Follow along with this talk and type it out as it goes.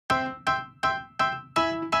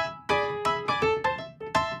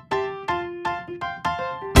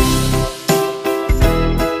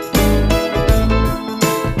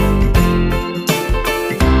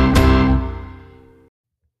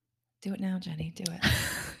Do it now, Jenny. Do it.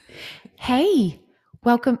 Hey,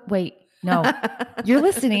 welcome. Wait, no, you're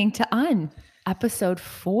listening to episode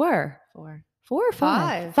 4. 4 or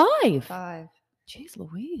 5? 5. 5. Jeez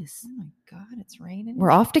Louise. Oh my God, it's raining. We're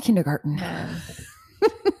off to kindergarten.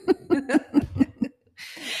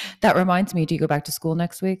 That reminds me, do you go back to school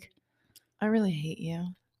next week? I really hate you.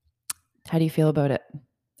 How do you feel about it?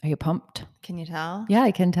 Are you pumped? Can you tell? Yeah,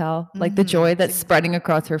 I can tell. Like the joy that's spreading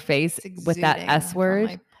across her face with that S word.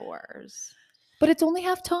 From my pores. But it's only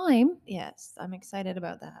half time. Yes, I'm excited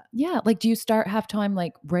about that. Yeah. Like, do you start half time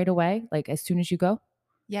like right away? Like as soon as you go?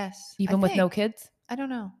 Yes. Even with no kids? I don't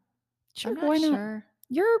know. Sure, I'm not why not? sure.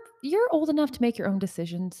 You're old enough to make your own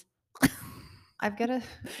decisions. I've got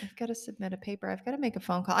to submit a paper. I've got to make a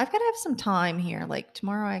phone call. I've got to have some time here. Like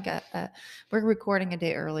tomorrow we're recording a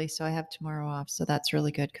day early, so I have tomorrow off. So that's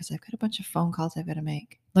really good because I've got a bunch of phone calls I've got to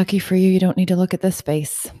make. Lucky for you, you don't need to look at this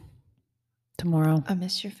face tomorrow. I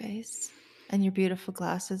miss your face and your beautiful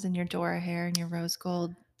glasses and your Dora hair and your rose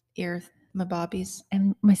gold my bobbies.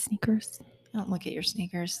 And my sneakers. Don't look at your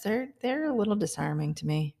sneakers. They're a little disarming to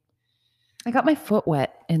me. I got my foot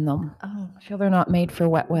wet in them. Oh, I feel they're not made for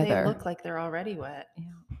wet weather. They look like they're already wet.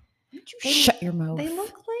 Yeah. Shut your mouth. They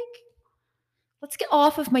look like. Let's get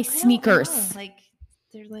off of my sneakers. Like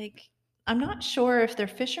they're like. I'm not sure if they're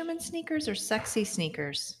fisherman sneakers or sexy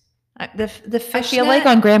sneakers. The fishnet, I feel like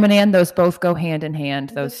on Graham and Ann, those both go hand in hand.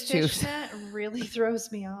 Those two. The fishnet really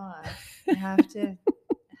throws me off. I have to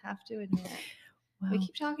admit. Wow. We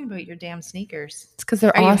keep talking about your damn sneakers. It's because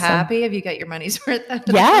they're awesome. Are you happy? Have you got your money's worth?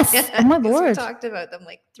 Yes. Oh my Lord. We talked about them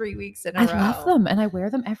like 3 weeks in a row. I love them and I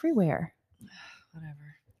wear them everywhere.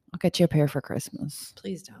 Whatever. I'll get you a pair for Christmas.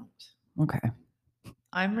 Please don't. Okay.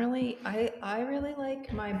 I really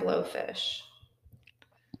like my blowfish.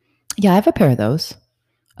 Yeah, I have a pair of those.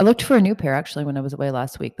 I looked for a new pair actually when I was away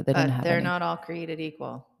last week, but they didn't have They're any. not all created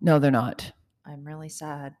equal. No, they're not. I'm really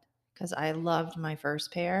sad because I loved my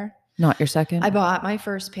first pair. Not your second? I bought my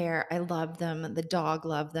first pair. I loved them. The dog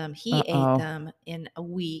loved them. He ate them in a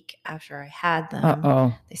week after I had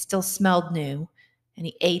them. They still smelled new, and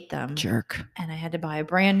he ate them. Jerk. And I had to buy a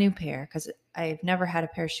brand new pair because I've never had a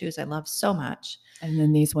pair of shoes I love so much. And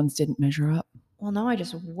then these ones didn't measure up? Well, no, I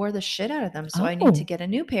just wore the shit out of them. So I need to get a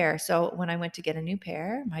new pair. So when I went to get a new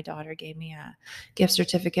pair, my daughter gave me a gift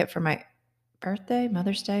certificate for my birthday,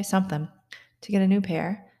 Mother's Day, something, to get a new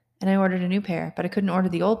pair. And I ordered a new pair, but I couldn't order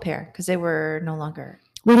the old pair because they were no longer.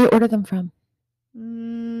 Where do you order them from?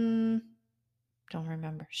 Don't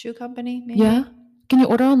remember. Shoe company, maybe? Yeah. Can you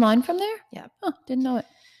order online from there? Yeah. Oh, didn't know it.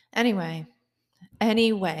 Anyway,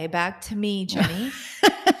 back to me, Jenny.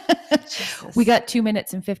 We got 2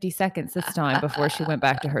 minutes and 50 seconds this time before she went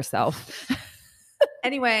back to herself.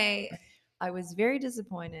 Anyway, I was very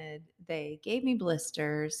disappointed. They gave me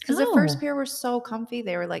blisters because the first pair were so comfy.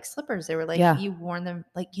 They were like slippers. They were like, you worn them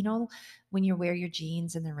like, when you wear your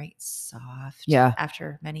jeans and they're right soft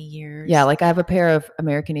after many years. Yeah. Like I have a pair of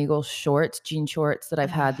American Eagle jean shorts that I've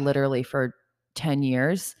had literally for 10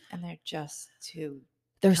 years. And they're just too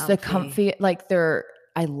They're so comfy. Like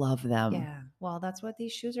I love them. Yeah. Well, that's what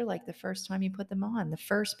these shoes are like the first time you put them on. The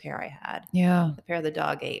first pair I had. Yeah. The pair the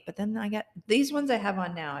dog ate. But then I got these ones I have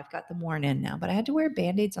on now. I've got them worn in now. But I had to wear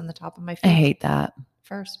Band-Aids on the top of my feet. I hate that.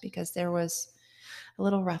 First because there was a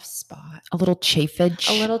little rough spot. A little chafage.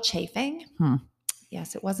 A little chafing.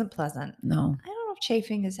 Yes, it wasn't pleasant. No. I don't know if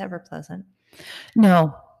chafing is ever pleasant.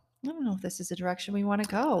 No. I don't know if this is a direction we want to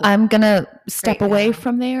go. I'm going to step away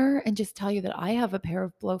from there and just tell you that I have a pair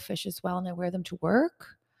of blowfish as well and I wear them to work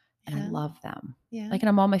and I love them. Yeah. Like, and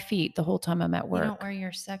I'm on my feet the whole time I'm at work. You don't wear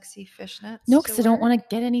your sexy fishnets? No, because I don't want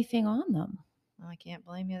to get anything on them. Well, I can't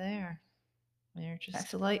blame you there. They're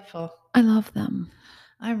just delightful. I love them.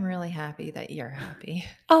 I'm really happy that you're happy.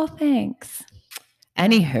 Oh, thanks.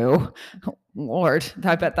 Anywho, Lord,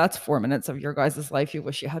 I bet that's 4 minutes of your guys' life you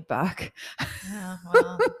wish you had back. Yeah,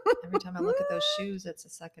 well, every time I look at those shoes, it's a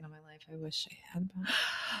second of my life I wish I had back.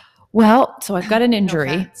 Well, so I've got an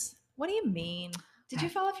injury. No, what do you mean? Did you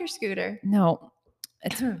fall off your scooter? No,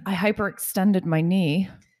 I hyperextended my knee.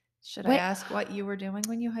 Should I ask what you were doing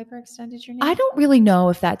when you hyperextended your knee? I don't really know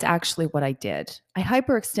if that's actually what I did. I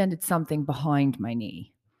hyperextended something behind my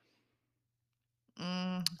knee.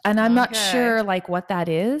 And I'm not sure like what that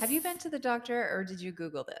is. Have you been to the doctor or did you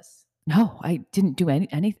Google this? No, I didn't do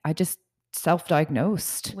any. I just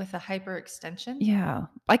self-diagnosed. With a hyperextension? Yeah.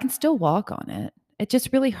 I can still walk on it. It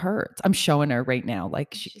just really hurts. I'm showing her right now.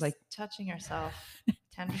 Like she's like touching herself.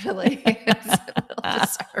 tenderly. It's a little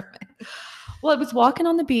disarming. Well, I was walking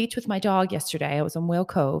on the beach with my dog yesterday. I was on Whale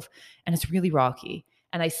Cove, and it's really rocky.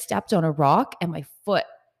 And I stepped on a rock, and my foot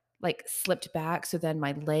like slipped back. So then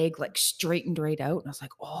my leg like straightened right out. And I was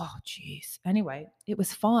like, oh, geez. Anyway, it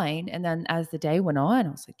was fine. And then as the day went on,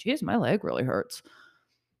 I was like, geez, my leg really hurts.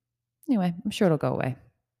 Anyway, I'm sure it'll go away.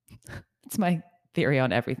 It's my theory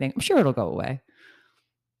on everything. I'm sure it'll go away.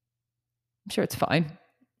 I'm sure it's fine.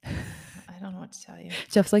 I don't know what to tell you.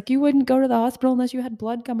 Jeff's like, you wouldn't go to the hospital unless you had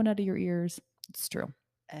blood coming out of your ears. It's true.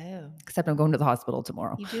 Oh. Except I'm going to the hospital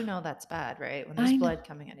tomorrow. You do know that's bad, right? When there's blood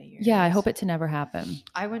coming out of your ears. Yeah, I hope it to never happen.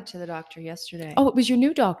 I went to the doctor yesterday. Oh, it was your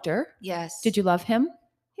new doctor? Yes. Did you love him?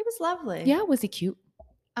 He was lovely. Yeah, was he cute?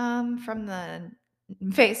 From the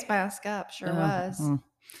face mask up, sure was.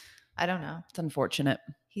 I don't know. It's unfortunate.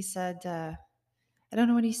 He said, I don't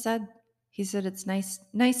know what he said. He said, it's nice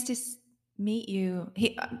to meet you.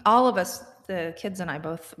 All of us, the kids and I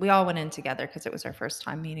both, we all went in together because it was our first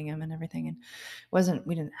time meeting him and everything. And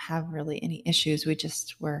we didn't have really any issues. We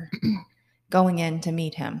just were going in to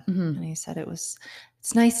meet him. Mm-hmm. And he said, it's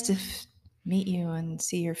nice to meet you and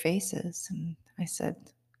see your faces. And I said,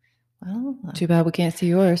 well, too bad we can't see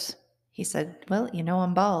yours. He said, well,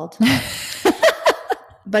 I'm bald.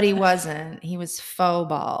 But he wasn't. He was faux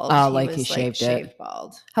bald. Oh, he shaved it.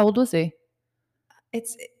 Bald. How old was he?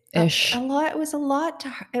 It's ish. A lot. It was a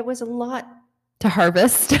lot to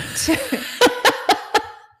harvest.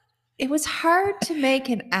 It was hard to make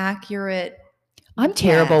an accurate. I'm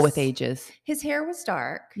terrible with ages. His hair was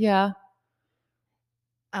dark. Yeah.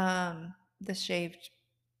 The shaved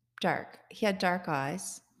dark. He had dark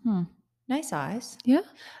eyes. Nice eyes. Yeah.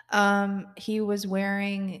 He was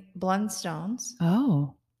wearing Blundstones.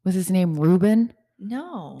 Oh, was his name Ruben?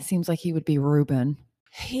 No. Seems like he would be Ruben.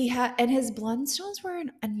 And his Blundstones were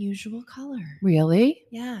an unusual color. Really?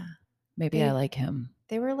 Yeah. Maybe I like him.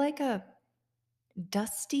 They were like a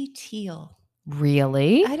dusty teal.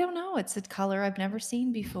 Really? I don't know. It's a color I've never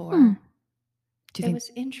seen before. Do you think it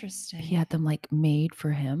was interesting? He had them made for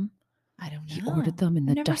him? I don't know. He ordered them in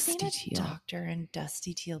the dusty teal. I've never seen a doctor in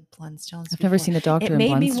dusty teal Blundstones. I've never seen a doctor in Blundstones.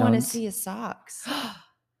 It made me want to see his socks.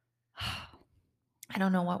 I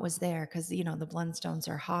don't know what was there because, the Blundstones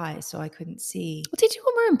are high, so I couldn't see. What did you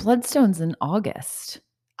wear in Blundstones in August?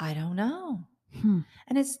 I don't know.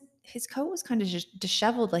 And his coat was kind of just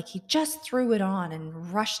disheveled, like he just threw it on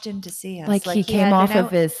and rushed in to see us. Like he came off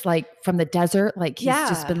of his, from the desert, he's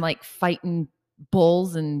just been fighting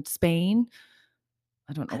bulls in Spain.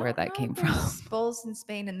 I don't know where that came from. Bulls in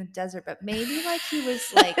Spain in the desert, but maybe he was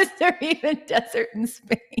Is there even desert in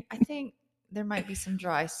Spain? I think there might be some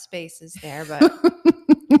dry spaces there, but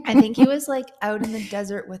I think he was out in the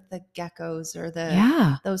desert with the geckos or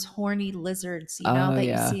those horny lizards, that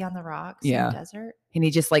you see on the rocks in the desert. And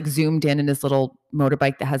he just zoomed in his little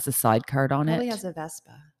motorbike that has the sidecar on it. Probably has a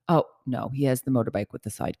Vespa. Oh, no, he has the motorbike with the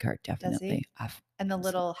sidecar, definitely. Does he? And the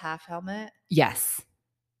little half helmet? Yes.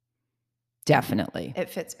 Definitely. It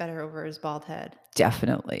fits better over his bald head.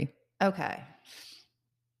 Definitely. Okay.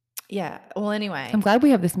 Yeah. Well, anyway. I'm glad we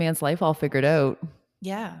have this man's life all figured out.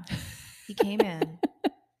 Yeah. He came in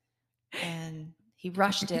and he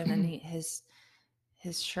rushed in and his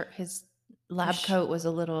shirt, his lab coat was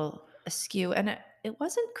a little askew and it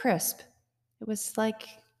wasn't crisp. It was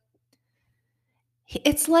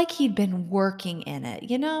it's like he'd been working in it.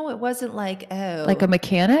 It wasn't like a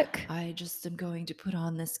mechanic. I just am going to put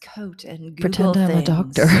on this coat and Google pretend things. I'm a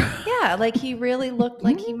doctor. Yeah, he really looked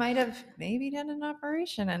like he might have maybe done an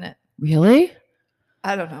operation in it. Really?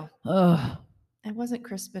 I don't know. Ugh. It wasn't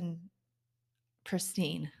crisp and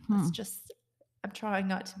pristine. It's just, I'm trying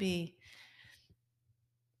not to be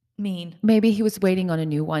mean. Maybe he was waiting on a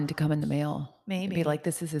new one to come in the mail. Maybe. Be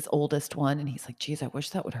this is his oldest one. And he's like, geez, I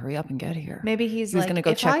wish that would hurry up and get here. Maybe he's going to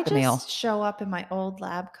go check the mail. If I just show up in my old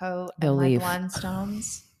lab coat They'll and leave. my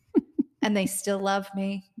Blundstones and they still love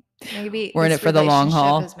me, maybe we're in it for the long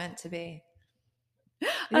haul. Is meant to be.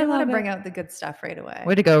 I want to bring out the good stuff right away.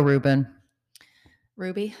 Way to go, Ruben.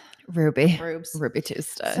 Ruby. Rubes. Ruby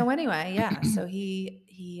Tuesday. So anyway, yeah. So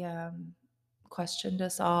he questioned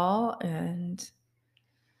us all, and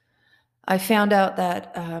I found out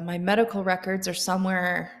that my medical records are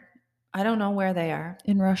somewhere. I don't know where they are.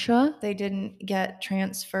 In Russia? They didn't get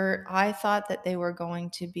transferred. I thought that they were going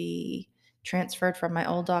to be transferred from my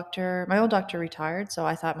old doctor. My old doctor retired, so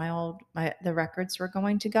I thought the records were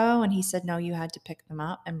going to go, and he said no, you had to pick them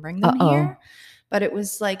up and bring them here. But it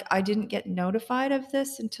was I didn't get notified of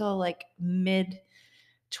this until mid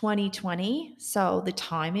 2020. So the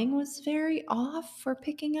timing was very off for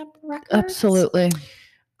picking up records. Absolutely.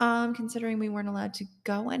 Considering we weren't allowed to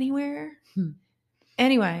go anywhere.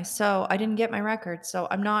 Anyway, so I didn't get my records. So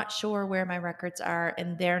I'm not sure where my records are,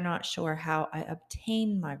 and they're not sure how I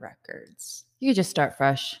obtain my records. You could just start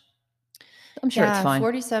fresh. I'm sure it's Yeah, fine.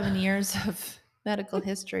 47 years of medical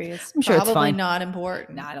history is I'm sure it's probably fine. not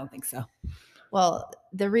important. No, I don't think so. Well,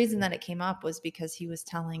 the reason that it came up was because he was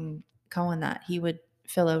telling Cohen that he would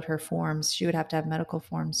fill out her forms. She would have to have medical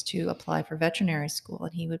forms to apply for veterinary school,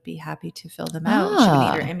 and he would be happy to fill them out. She would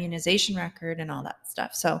need her immunization record and all that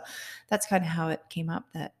stuff. So that's kind of how it came up.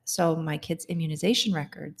 That so my kids' immunization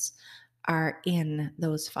records are in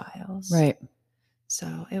those files. Right.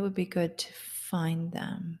 So it would be good to find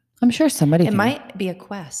them. I'm sure somebody It might be a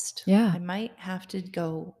quest. Yeah. I might have to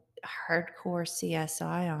go hardcore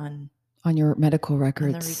CSI on your medical on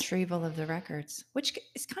records. the retrieval of the records, which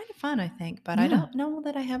is kind of fun, I think, but Yeah. I don't know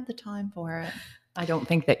that I have the time for it. I don't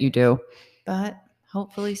think that you do. But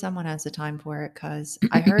hopefully someone has the time for it, because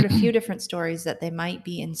I heard a few different stories that they might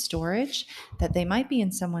be in storage, that they might be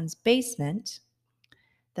in someone's basement,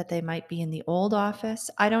 that they might be in the old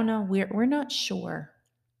office. I don't know. We're not sure.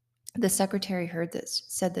 The secretary heard this,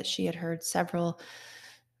 said that she had heard several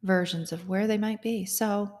versions of where they might be.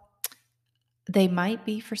 So they might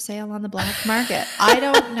be for sale on the black market. I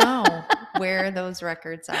don't know where those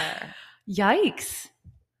records are. Yikes.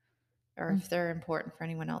 Or if they're important for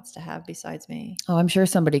anyone else to have besides me. Oh, I'm sure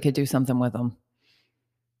somebody could do something with them.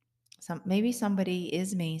 Maybe somebody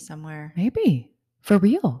is me somewhere. Maybe. For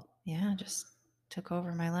real. Yeah, just took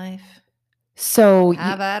over my life. So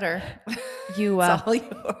have at her. You it's all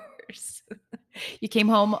yours. You came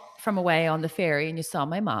home from away on the ferry and you saw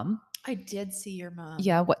my mom. I did see your mom.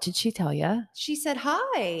 Yeah. What did she tell you? She said,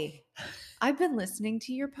 "Hi, I've been listening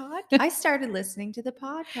to your podcast. I started listening to the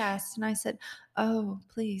podcast." And I said, "Oh,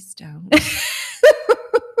 please don't.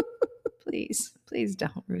 please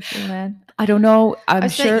don't, Ruthie Lynn." I don't know. I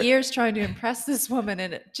spent years trying to impress this woman,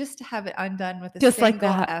 and just to have it undone with a just single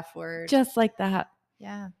like that. F word. Just like that.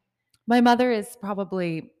 Yeah. My mother is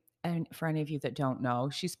probably, and for any of you that don't know,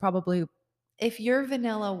 she's probably. If you're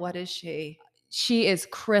vanilla, what is she? She is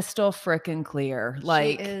crystal frickin' clear.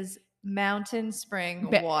 Like she is mountain spring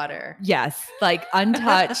water. Yes, like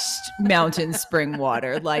untouched mountain spring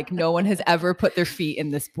water. Like no one has ever put their feet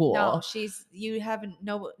in this pool.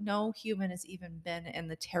 No, no human has even been in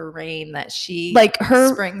the terrain that she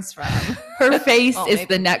springs from. Her face is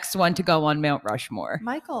the next one to go on Mount Rushmore.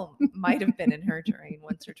 Michael might have been in her terrain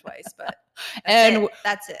once or twice, but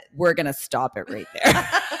that's it. We're gonna stop it right there.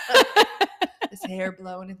 His hair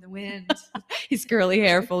blowing in the wind. His curly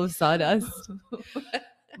hair full of sawdust.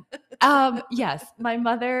 Yes, my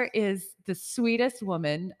mother is the sweetest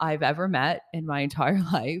woman I've ever met in my entire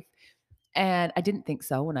life. And I didn't think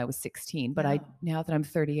so when I was 16, but now that I'm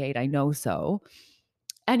 38, I know so.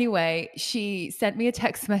 Anyway, she sent me a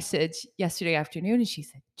text message yesterday afternoon and she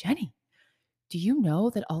said, "Jenny, do you know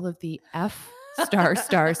that all of the F stars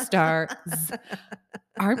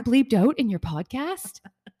aren't bleeped out in your podcast?"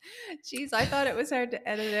 Jeez, I thought it was hard to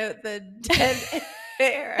edit out the dead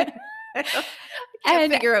hair. I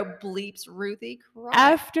can't figure out bleeps, Ruthie. Christ.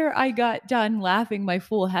 After I got done laughing my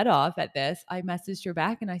full head off at this, I messaged her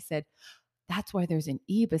back and I said, "That's why there's an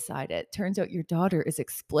E beside it. Turns out your daughter is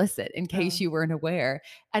explicit, in case you weren't aware."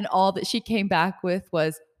 And all that she came back with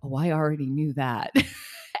was, "Oh, I already knew that."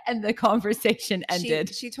 And the conversation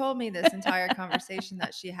ended. She told me this entire conversation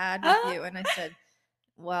that she had with you. And I said,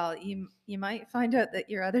 "Well, you might find out that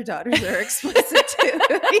your other daughters are explicit too.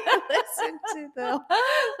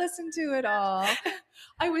 Listen to it all."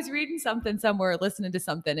 I was reading something somewhere, listening to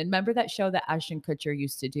something, and remember that show that Ashton Kutcher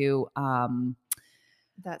used to do?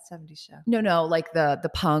 That 70s show. No, like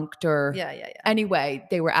the Punked or yeah. Anyway,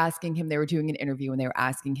 they were asking him, they were doing an interview and they were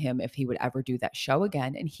asking him if he would ever do that show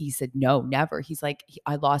again. And he said, no, never. He's like,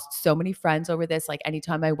 I lost so many friends over this. Like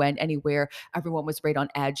anytime I went anywhere, everyone was right on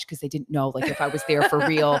edge because they didn't know like if I was there for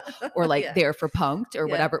real or like there for Punked or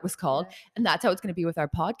whatever it was called. Yeah. And that's how it's going to be with our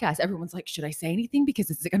podcast. Everyone's like, should I say anything?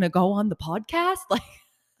 Because is it going to go on the podcast? Like,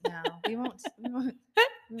 no, we won't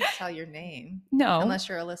tell your name. No. Unless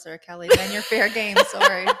you're Alyssa or Kelly, then you're fair game.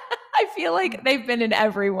 Sorry. I feel like they've been in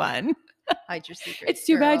everyone. Hide your secrets. It's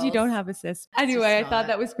too bad you don't have a sister. Anyway, I thought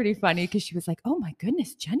that was pretty funny because she was like, "Oh my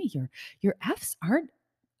goodness, Jenny, your F's aren't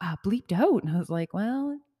bleeped out." And I was like,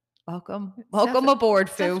 "Well, welcome aboard,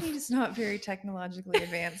 Foo." Stephanie's not very technologically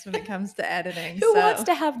advanced when it comes to editing. Who wants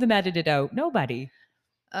to have them edited out? Nobody.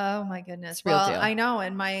 Oh my goodness. It's real deal. I know.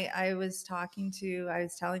 And I was telling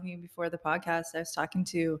you before the podcast, I was talking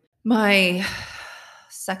to my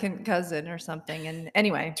second cousin or something. And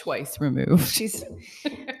anyway, twice removed. She's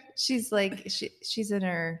like, she's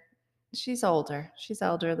older. She's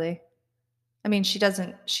elderly. I mean,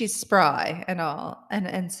 she's spry and all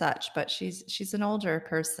and such, but she's an older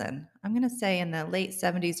person. I'm going to say in the late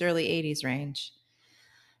 70s, early 80s range.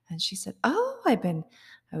 And she said, "Oh, I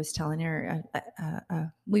was telling her,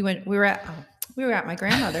 we were at my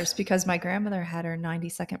grandmother's because my grandmother had her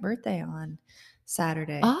 92nd birthday on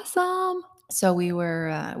Saturday. Awesome. So we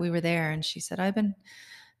were there, and she said, I've been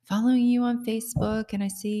following you on Facebook, and I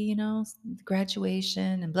see,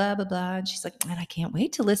 graduation and blah, blah, blah. And she's like, and I can't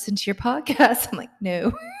wait to listen to your podcast. I'm like,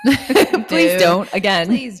 no, Please no, don't. Again.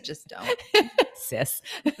 please just don't. Sis.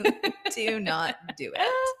 Do not do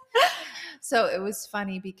it. So it was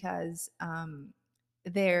funny because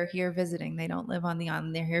they're here visiting. They don't live on the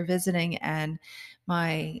island. They're here visiting, and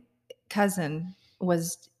my cousin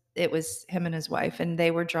it was him and his wife, and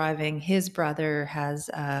they were driving. His brother has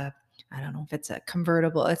I don't know if it's a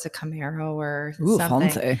convertible, it's a Camaro or something.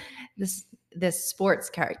 Fancy. This sports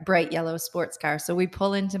car, bright yellow sports car. So we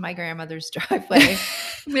pull into my grandmother's driveway.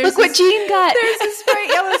 Look what Jean got. There's this bright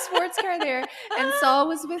yellow sports car there. And Saul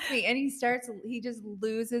was with me, and he just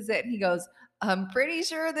loses it. And he goes, I'm pretty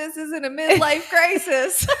sure this isn't a midlife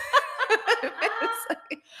crisis.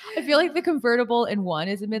 I feel like the convertible in one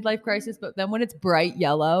is a midlife crisis, but then when it's bright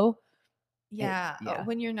yellow. Yeah.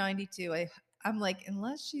 When you're 92, I'm like,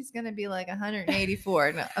 unless she's going to be like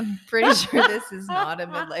 184, no, I'm pretty sure this is not a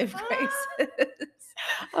midlife crisis.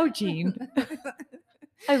 Oh, Jean.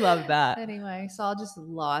 I love that. Anyway, Saul just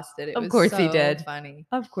lost it. It Of was course so he did. funny.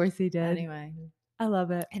 Of course he did. Anyway. I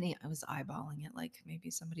love it. And I was eyeballing it like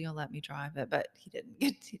maybe somebody will let me drive it, but he didn't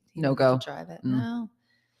get to, No go. drive it. Mm.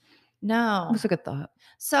 No. It was a good thought.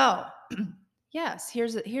 So, yes,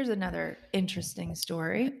 here's another interesting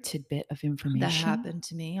story. A tidbit of information that happened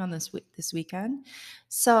to me on this weekend.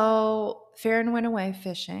 So, Farron went away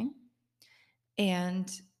fishing,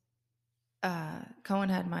 and Cohen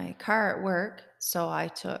had my car at work, so I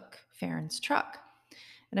took Farron's truck,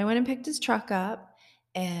 and I went and picked his truck up,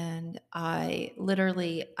 and I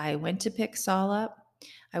went to pick Saul up.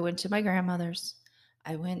 I went to my grandmother's.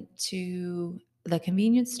 I went to the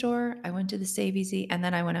convenience store. I went to the Save Easy, and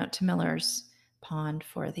then I went out to Miller's Pond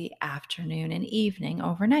for the afternoon and evening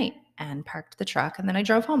overnight and parked the truck, and then I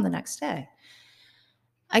drove home the next day.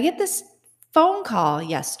 I get this phone call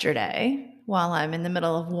yesterday while I'm in the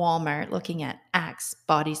middle of Walmart looking at Axe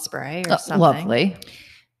body spray or something. Lovely.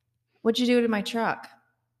 What'd you do to my truck?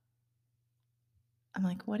 I'm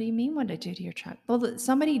like, what do you mean, what did I do to your truck? Well,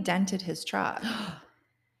 somebody dented his truck.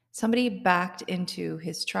 Somebody backed into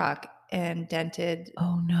his truck and dented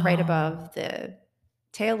right above the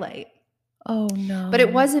taillight. Oh, no. But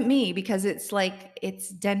it wasn't me, because it's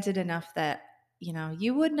dented enough that,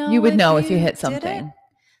 you would know. You would know if you hit something.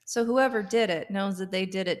 So whoever did it knows that they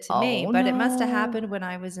did it to me, but it must have happened when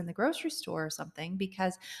I was in the grocery store or something,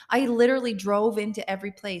 because I literally drove into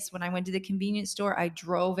every place. When I went to the convenience store, I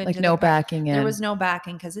drove into no backing in. There was no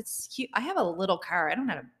backing, because it's cute. I have a little car. I don't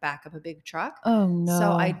know how to back up a big truck. Oh, no.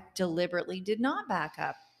 So I deliberately did not back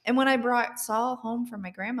up. And when I brought Saul home from my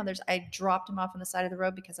grandmother's, I dropped him off on the side of the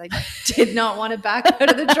road because I did not want to back out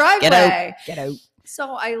of the driveway. Get out.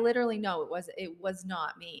 So I literally know it was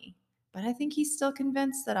not me. But I think he's still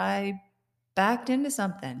convinced that I backed into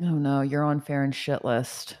something. Oh, no. You're on Farron's shit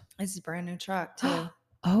list. This is a brand new truck, too.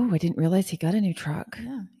 Oh, I didn't realize he got a new truck.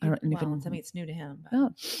 Yeah. I don't even. even. I mean, it's new to him. But.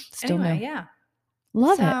 Oh, still anyway, new. yeah.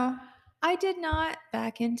 Love it. So I did not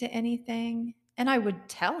back into anything. And I would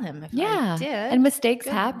tell him if I did. And mistakes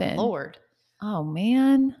happen. Lord. Oh,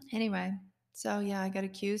 man. Anyway. So, yeah, I got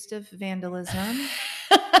accused of vandalism.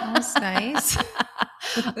 That was nice.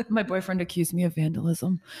 My boyfriend accused me of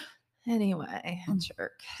vandalism. Anyway,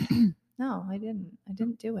 jerk. No, I didn't. I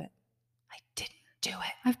didn't do it. I didn't do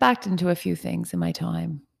it. I've backed into a few things in my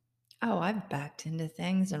time. Oh, I've backed into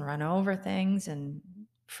things and run over things and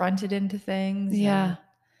fronted into things. Yeah.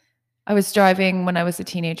 I was driving when I was a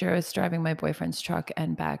teenager. I was driving my boyfriend's truck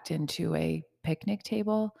and backed into a picnic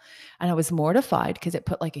table. And I was mortified because it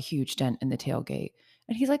put like a huge dent in the tailgate.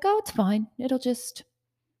 And he's like, oh, it's fine. It'll just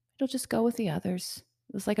go with the others.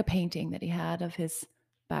 It was like a painting that he had of his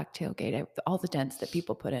back tailgate, all the dents that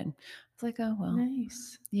people put in. I was like, oh, well.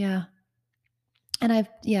 Nice. Yeah. And I've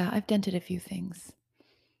dented a few things.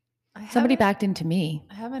 Somebody backed into me.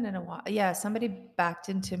 I haven't in a while. Yeah, somebody backed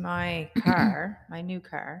into my car, my new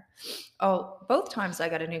car. Oh, both times I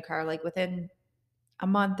got a new car, like within a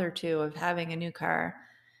month or two of having a new car.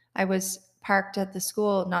 I was parked at the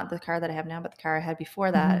school, not the car that I have now, but the car I had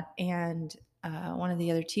before that. Mm-hmm. And one of the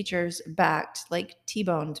other teachers backed, like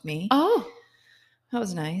T-boned me. Oh. That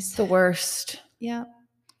was nice. The worst. Yeah.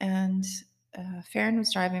 And Farron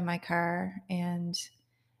was driving my car, and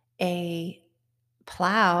a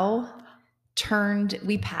plow turned.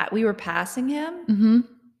 We were passing him Mhm.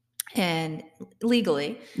 and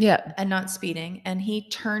legally Yeah. and not speeding, and he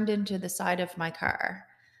turned into the side of my car.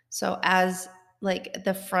 So as like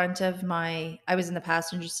the front of my, I was in the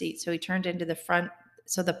passenger seat, so he turned into the front.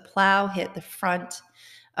 So the plow hit the front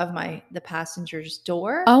of the passenger's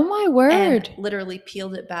door Oh my and word. literally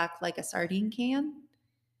peeled it back like a sardine can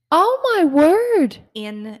Oh my word.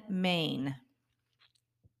 in Maine.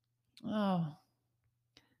 Oh,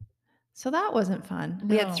 So that wasn't fun.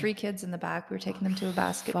 We had no. 3 kids in the back. We were taking them to a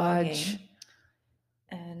basketball Fudge. game.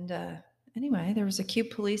 And anyway, there was a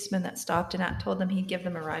cute policeman that stopped and told them he'd give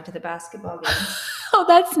them a ride to the basketball game. Oh,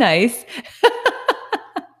 that's nice.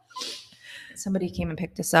 Somebody came and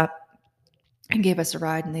picked us up and gave us a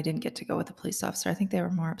ride, and they didn't get to go with the police officer. I think they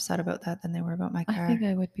were more upset about that than they were about my I car. think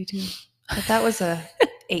I would be too. But that was a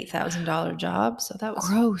 $8,000 job, so that was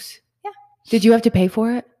Gross. Yeah. Did you have to pay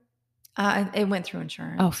for it? It went through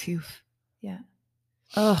insurance. Oh, phew. Yeah.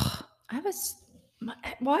 Ugh.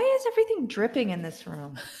 Why is everything dripping in this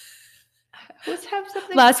room? I was have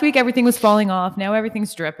something. Last week everything was falling off. Now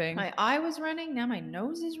everything's dripping. My eye was running. Now my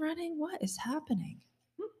nose is running. What is happening?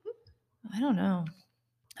 I don't know.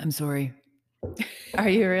 I'm sorry. Are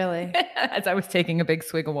you really? As I was taking a big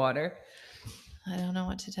swig of water. I don't know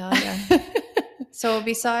what to tell you. So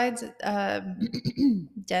besides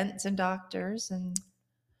dents and doctors and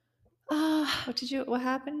what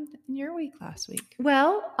happened in your week last week?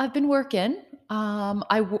 Well, I've been working.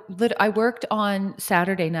 I worked on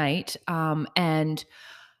Saturday night, and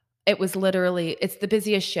it was literally it's the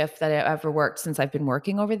busiest shift that I've ever worked since I've been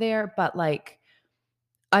working over there. But like,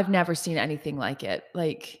 I've never seen anything like it.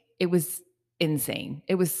 Like, it was insane.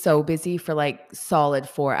 It was so busy for like solid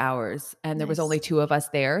 4 hours, and there was only Nice. 2 of us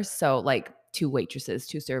there, so like 2 waitresses,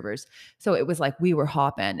 2 servers. So it was like we were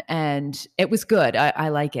hopping, and it was good. I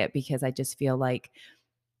like it because I just feel like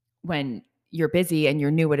when you're busy and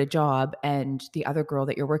you're new at a job and the other girl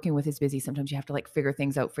that you're working with is busy, sometimes you have to like figure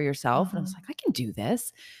things out for yourself. And I was like, I can do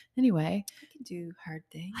this. Anyway, I can do hard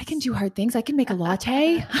things. I can do hard things. I can make a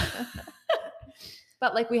latte.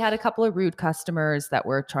 But like, we had a couple of rude customers that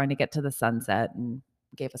were trying to get to the sunset and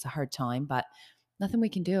gave us a hard time, but nothing we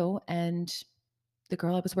can do. And the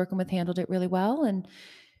girl I was working with handled it really well. And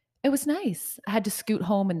it was nice. I had to scoot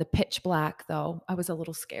home in the pitch black though. I was a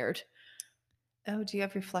little scared. Oh, do you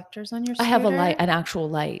have reflectors on your I scooter? have a light, an actual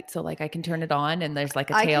light. So like I can turn it on and there's like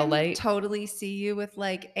a tail light. I can totally see you with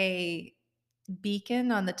like a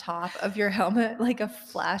beacon on the top of your helmet, like a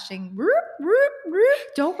flashing roop, roop, roop.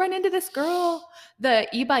 Don't run into this girl. The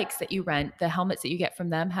e-bikes that you rent, the helmets that you get from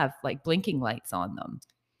them have like blinking lights on them.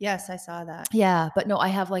 Yes, I saw that. Yeah, but no, I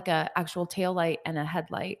have like a actual tail light and a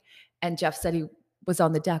headlight. And Jeff said he was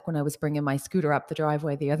on the deck when I was bringing my scooter up the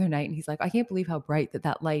driveway the other night, and he's like, I can't believe how bright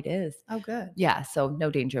that light is. Oh, good. Yeah, so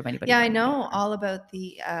no danger of anybody. Yeah, I know all about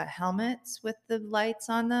the helmets with the lights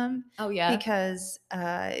on them. Oh, yeah. Because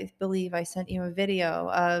I believe I sent you a video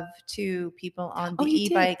of 2 people on the you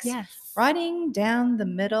did? e-bikes Yes. riding down the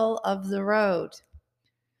middle of the road.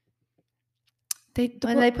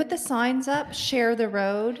 When they put the signs up, share the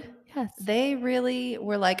road. Yes. They really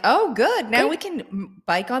were like, oh, good. Now we can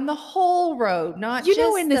bike on the whole road, not just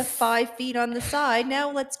the 5 feet on the side. Now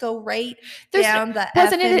let's go right down the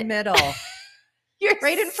effing middle. You're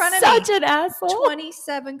right in front of me. Such an asshole.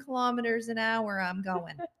 27 kilometers an hour I'm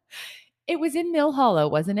going. It was in Mill Hollow,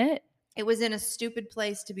 wasn't it? It was in a stupid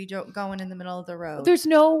place to be going in the middle of the road.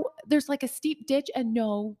 There's like a steep ditch and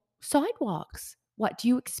no sidewalks. What do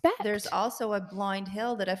you expect? There's also a blind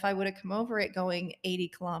hill that if I would have come over it going 80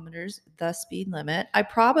 kilometers, the speed limit, I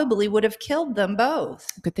probably would have killed them both.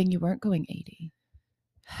 Good thing you weren't going 80.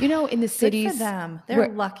 You know, in the cities. Good for them. They're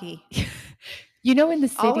lucky. You know, in the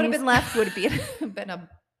cities. All would have been left would have been a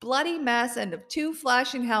bloody mess and 2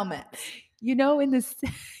 flashing helmets. You know, in the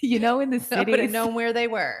cities. I would have known where they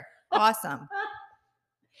were. Awesome.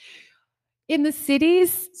 In the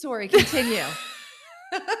cities. Sorry, continue.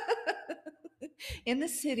 In the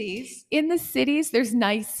cities, there's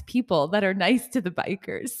nice people that are nice to the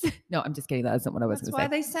bikers. No, I'm just kidding. That isn't what I was going to say.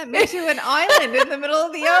 That's why they sent me to an island in the middle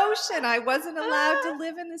of the ocean. I wasn't allowed to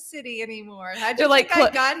live in the city anymore. How'd you think I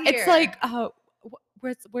got here? It's like,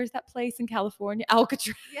 where's that place in California?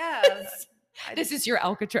 Alcatraz. Yeah. This is your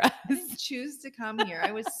Alcatraz. I didn't choose to come here.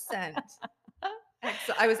 I was sent.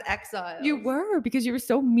 I was exiled. You were, because you were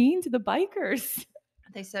so mean to the bikers.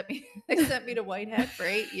 They sent me to Whitehead for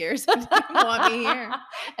 8 years. They didn't want me here.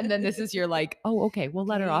 And then this is your like, oh, okay, we'll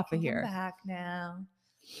let her off of here. Come back now.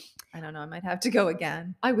 I don't know. I might have to go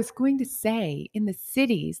again. I was going to say, in the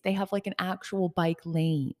cities, they have like an actual bike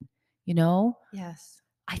lane, you know? Yes.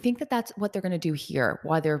 I think that that's what they're going to do here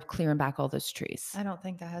while they're clearing back all those trees. I don't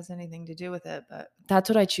think that has anything to do with it, but That's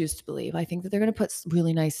what I choose to believe. I think that they're going to put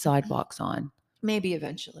really nice sidewalks on. maybe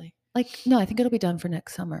eventually. No, I think it'll be done for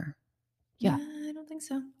next summer. Yeah. I don't think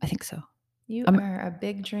so. I think so. You are a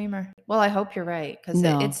big dreamer. Well, I hope you're right because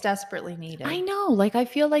No. it's desperately needed. I know. Like, I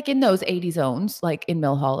feel like in those 80 zones, like in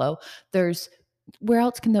Mill Hollow, where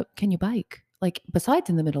else can you bike? Like, besides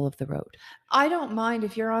in the middle of the road. I don't mind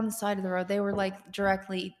if you're on the side of the road. They were like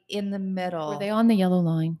directly in the middle. Were they on the yellow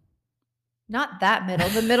line? Not that middle,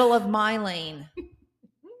 the middle of my lane.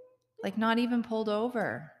 Like not even pulled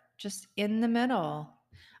over, just in the middle.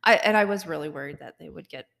 I was really worried that they would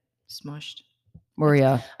get smushed. Were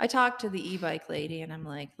ya? I talked to the e-bike lady and I'm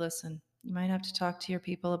like, listen, you might have to talk to your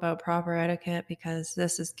people about proper etiquette because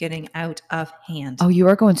this is getting out of hand. Oh, you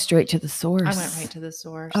are going straight to the source. I went right to the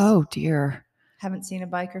source. Oh, dear. Haven't seen a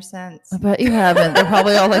biker since. I bet you haven't. They're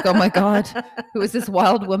probably all like, oh my God, who is this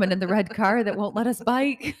wild woman in the red car that won't let us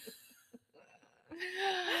bike?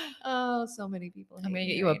 Oh, so many people. I'm going to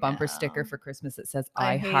get you a bumper sticker for Christmas that says,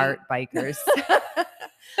 I heart bikers.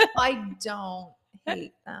 I don't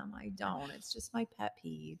hate them. I don't. It's just my pet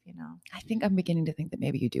peeve, you know. I think I'm beginning to think that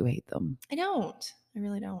maybe you do hate them. I don't. I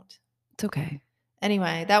really don't. It's okay.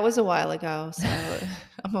 Anyway, that was a while ago, so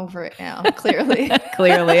I'm over it now, clearly.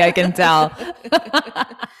 Clearly, I can tell.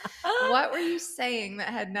 What were you saying that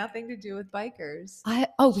had nothing to do with bikers?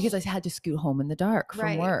 Because I had to scoot home in the dark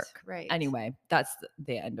from work. Right. Anyway, that's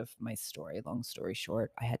the end of my story. Long story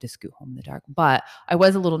short, I had to scoot home in the dark. But I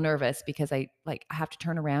was a little nervous because I have to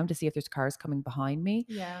turn around to see if there's cars coming behind me.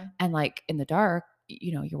 Yeah. And like in the dark,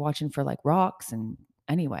 you're watching for like rocks. And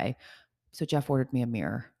anyway, so Jeff ordered me a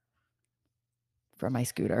mirror for my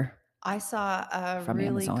scooter. I saw a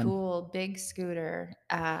really Amazon. cool big scooter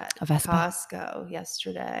at A Vespa? Costco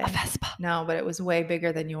yesterday. A Vespa? No, but it was way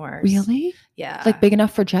bigger than yours. Really? Yeah. Like big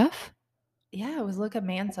enough for Jeff? Yeah, it was like a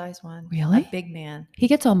man-sized one. Really? A big man. He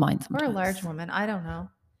gets on mine sometimes. Or a large woman. I don't know.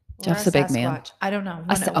 Jeff's a big man. I don't know.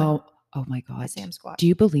 Oh my God. A Sam Squatch. Do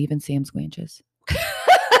you believe in Sam Squanches?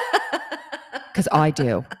 Because I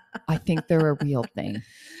do. I think they're a real thing.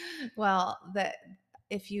 Well,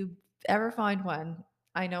 if you ever find one,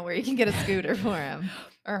 I know where you can get a scooter for him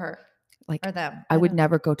or her or them. I would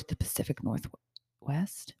never go to the Pacific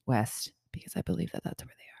Northwest because I believe that that's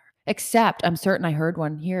where they are. Except I'm certain I heard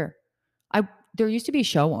one here. There used to be a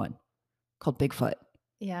show on called Bigfoot.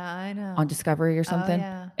 Yeah, I know. On Discovery or something. Oh,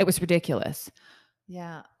 yeah. It was ridiculous.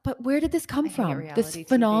 Yeah. But where did this come from?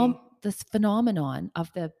 This phenomenon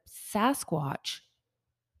of the Sasquatch.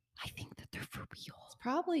 I think that they're for real.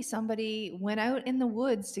 Probably somebody went out in the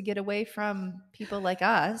woods to get away from people like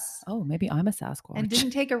us. Oh, maybe I'm a Sasquatch. And didn't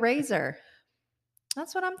take a razor.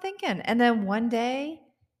 That's what I'm thinking. And then one day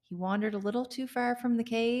he wandered a little too far from the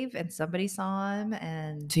cave and somebody saw him.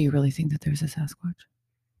 And do you really think that there's a Sasquatch?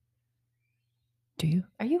 Do you?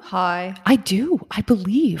 Are you high? I do. I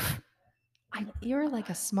believe. You're like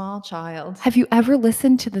a small child. Have you ever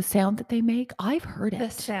listened to the sound that they make? I've heard it. The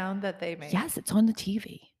sound that they make. Yes, it's on the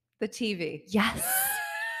TV. The TV. Yes.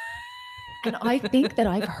 And I think that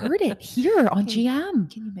I've heard it here on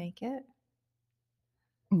GM. Can you make it?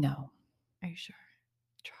 No. Are you sure?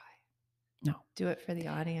 Try. No. Do it for the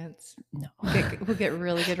audience. No. We'll get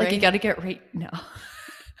really good. You got to get right. No.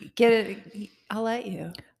 Get it. I'll let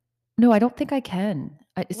you. No, I don't think I can.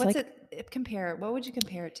 Compare it? What would you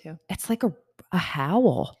compare it to? It's like a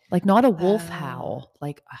howl, like not a wolf howl,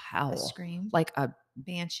 like a howl. A scream? Like a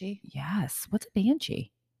banshee? Yes. What's a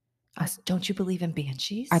banshee? Don't you believe in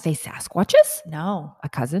banshees? Are they Sasquatches? No. A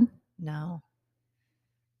cousin? No.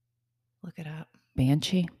 Look it up.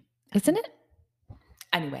 Banshee. Isn't it?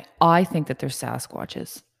 Anyway, I think that they're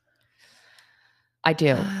Sasquatches. I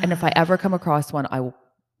do. And if I ever come across one, I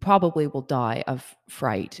probably will die of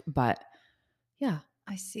fright. But yeah.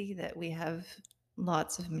 I see that we have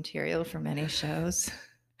lots of material for many shows.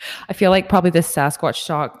 I feel like probably this Sasquatch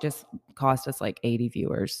talk just cost us like 80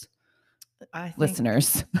 viewers.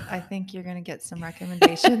 Listeners. I think you're going to get some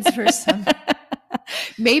recommendations for some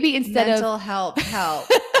maybe instead mental help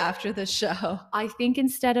after the show. I think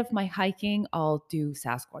instead of my hiking, I'll do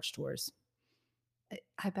Sasquatch tours.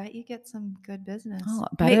 I bet you get some good business. Oh,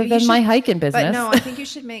 better than my hiking business. But no, I think you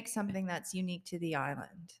should make something that's unique to the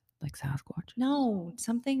island. Like Sasquatch? No,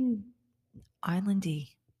 something islandy.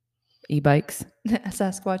 E-bikes? A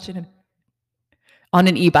Sasquatch on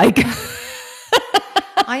an e-bike.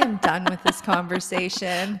 I am done with this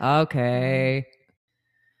conversation. Okay.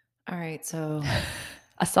 All right. So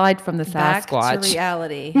aside from the back Sasquatch. to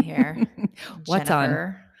reality here. What's Jennifer.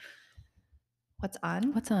 on? What's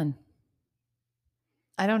on? What's on?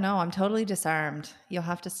 I don't know. I'm totally disarmed. You'll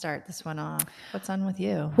have to start this one off. What's on with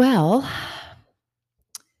you? Well,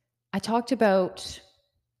 I talked about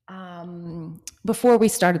before we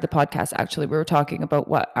started the podcast, actually, we were talking about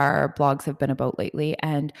what our blogs have been about lately.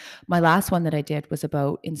 And my last one that I did was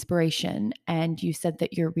about inspiration. And you said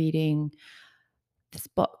that you're reading this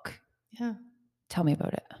book. Yeah. Tell me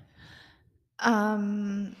about it.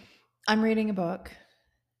 I'm reading a book,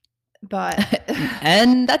 but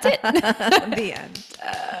and that's it. The end.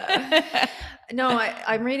 No,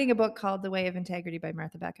 I'm reading a book called The Way of Integrity by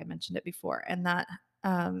Martha Beck. I mentioned it before, and that,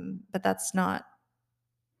 but that's not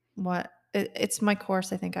what it's my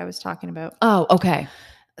course. I think I was talking about. Oh, okay.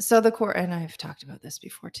 So the course, and I've talked about this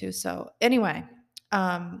before too. So anyway,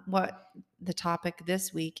 what the topic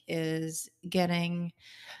this week is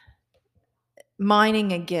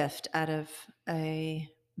mining a gift out of a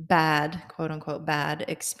bad, quote unquote, bad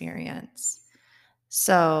experience.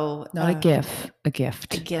 So not a gift, a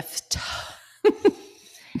gift. A gift.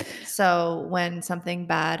 So when something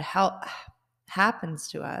bad happens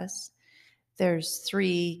to us, there's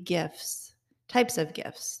 3 types of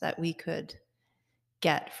gifts that we could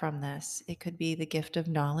get from this. It could be the gift of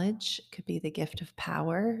knowledge, it could be the gift of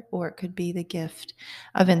power, or it could be the gift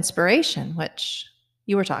of inspiration, which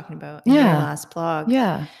you were talking about in your last blog.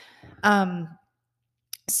 Yeah.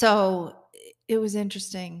 So it was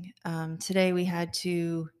interesting. Today we had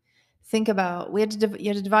to think about, you had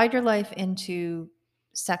to divide your life into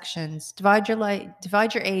sections, divide your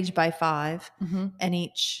age by 5, and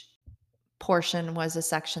each portion was a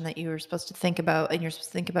section that you were supposed to think about, and you're supposed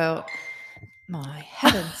to think about, my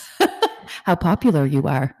heavens, how popular you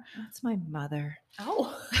are. That's my mother.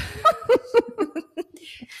 Oh.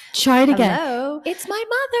 Try it again. Hello. It's my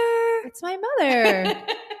mother. It's my mother.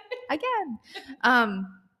 Again.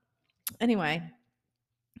 Anyway,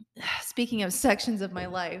 speaking of sections of my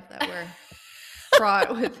life that were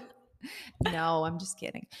fraught with, no, I'm just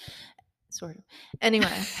kidding. Sort of. Anyway,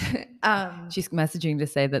 she's messaging to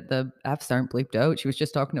say that the F's aren't bleeped out. She was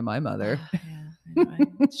just talking to my mother. Yeah. Anyway,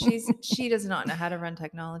 she does not know how to run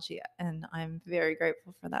technology, and I'm very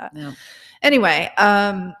grateful for that. Yeah. Anyway,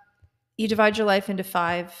 you divide your life into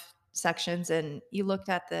 5 sections, and you looked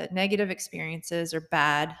at the negative experiences or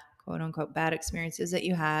bad, quote unquote, bad experiences that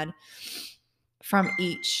you had from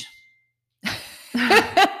each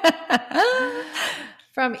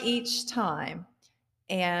time,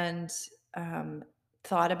 and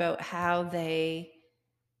thought about how they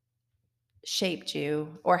shaped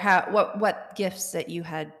you, or what gifts that you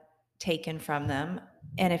had taken from them.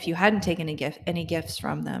 And if you hadn't taken any gifts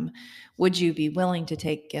from them, would you be willing to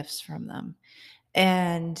take gifts from them?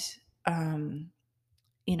 And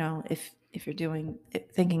if you're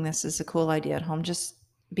thinking this is a cool idea at home, just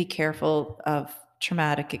be careful of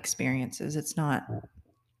traumatic experiences.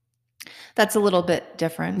 That's a little bit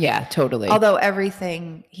different. Yeah, totally. Although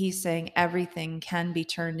he's saying everything can be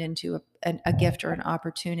turned into a gift or an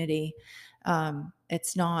opportunity.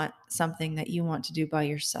 It's not something that you want to do by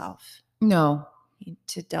yourself. No.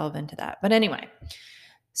 To delve into that. But anyway,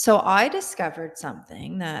 so I discovered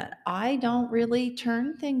something that I don't really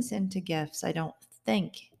turn things into gifts. I don't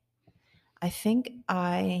think. I think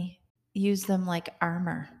I use them like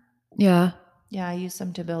armor. Yeah. Yeah, I use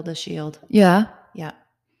them to build a shield. Yeah. Yeah.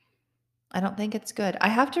 I don't think it's good.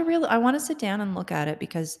 I want to sit down and look at it,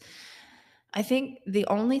 because I think the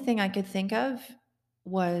only thing I could think of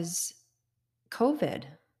was COVID.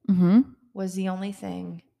 Was the only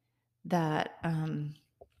thing that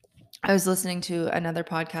I was listening to another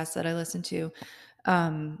podcast that I listened to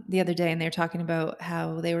the other day, and they were talking about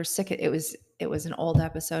how they were sick. It was an old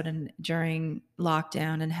episode, and during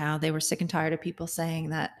lockdown, and how they were sick and tired of people saying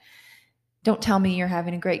that, don't tell me you're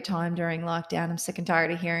having a great time during lockdown. I'm sick and tired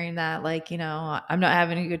of hearing that, like, I'm not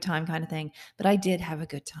having a good time kind of thing. But I did have a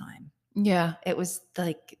good time. Yeah. It was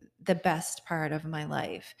like the best part of my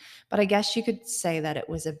life. But I guess you could say that it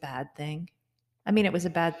was a bad thing. I mean, it was a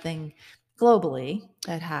bad thing globally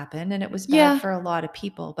that happened, and it was bad for a lot of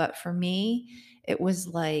people. But for me, it was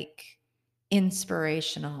like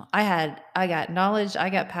inspirational. I got knowledge, I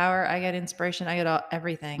got power, I got inspiration, I got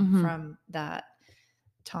everything from that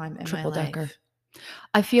time in my life.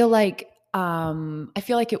 I feel like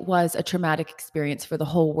it was a traumatic experience for the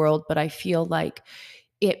whole world, but I feel like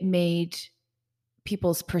it made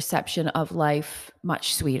people's perception of life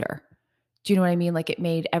much sweeter. Do you know what I mean? Like, it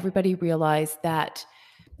made everybody realize that,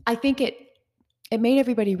 I think it made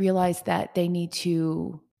everybody realize that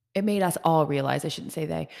it made us all realize, I shouldn't say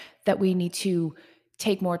they, that we need to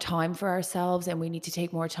take more time for ourselves, and we need to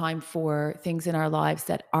take more time for things in our lives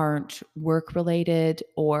that aren't work related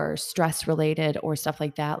or stress related or stuff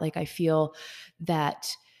like that. Like, I feel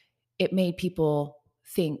that it made people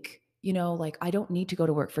think, like I don't need to go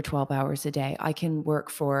to work for 12 hours a day. I can work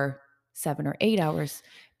for 7 or 8 hours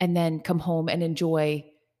and then come home and enjoy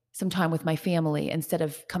some time with my family instead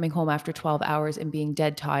of coming home after 12 hours and being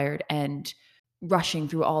dead tired and rushing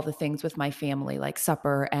through all the things with my family, like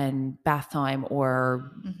supper and bath time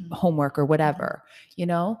or Mhm. homework or Mhm. whatever, you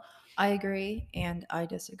know? I agree and I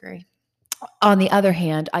disagree. On the other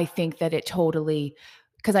hand, I think that it totally,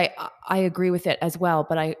 because I agree with it as well,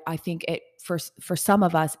 but I think it for some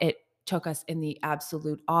of us it took us in the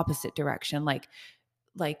absolute opposite direction. Like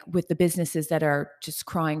with the businesses that are just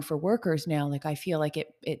crying for workers now, like I feel like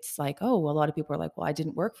it's like, oh, a lot of people are like, well, I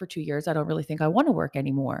didn't work for 2 years. I don't really think I want to work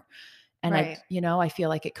anymore. And Right. I feel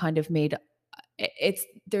like it kind of made it's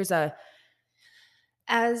there's a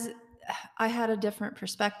As I had a different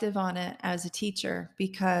perspective on it as a teacher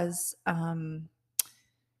because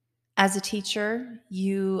as a teacher,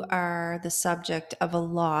 you are the subject of a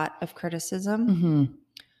lot of criticism mhm,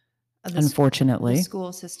 of the unfortunately.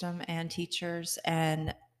 school system and teachers.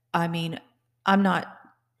 And I mean, I'm not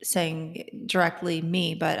saying directly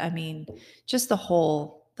me, but I mean, just the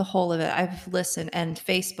whole of it. I've listened, and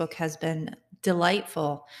Facebook has been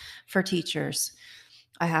delightful for teachers.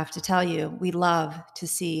 I have to tell you, we love to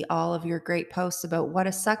see all of your great posts about what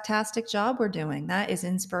a sucktastic job we're doing. That is I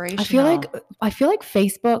feel like inspirational. I feel like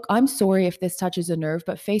Facebook, I'm sorry if this touches a nerve,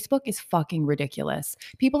 but Facebook is fucking ridiculous.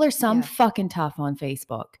 People are some Yeah, fucking tough on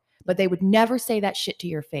Facebook, but yeah, they would never say that shit to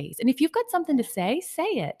your face. And if you've got something to yeah. say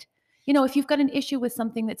it. If you've got an issue with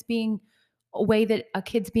something that's being a way that a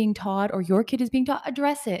kid's being taught or your kid is being taught,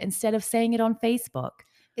 address it instead of saying it on Facebook.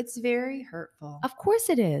 It's very hurtful. Of course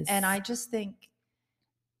it And I is. just think,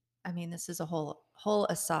 I mean, this is a whole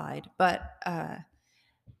aside, but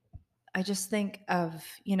I just think of,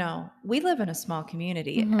 we live in a small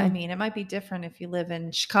community. I Mhm. mean, it might be different if you live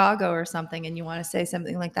in Chicago or something and you want to say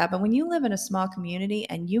something like that. But when you live in a small community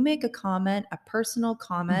and you make a comment, a personal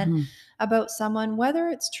comment Mhm. about someone, whether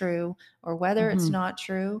it's true or whether it's Mhm. not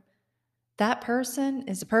true, that person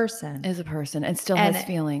is a person. As a person and still has And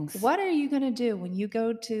feelings. what are you going to do when you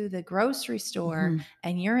go to the grocery store Mhm.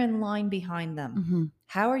 and you're in line behind them? Mhm.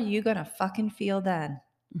 How are you going to fucking feel then?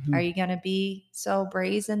 Are Mhm. you going to be so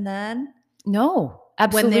brazen then No, when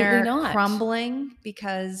absolutely they're not. crumbling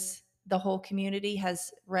because the whole community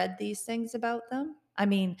has read these things about them? I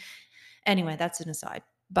mean, anyway, that's an aside.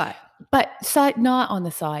 But But side not on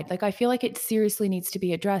the side. Like, I feel like it seriously needs to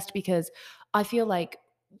be addressed because I feel like,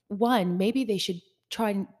 one, maybe they should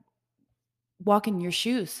try and walk in your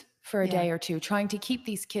shoes for a yeah. day or two, trying to keep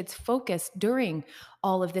these kids focused during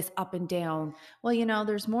all of this up and down. Well,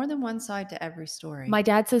 there's more than one side to every My story.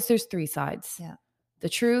 dad says there's 3 sides. Yeah. The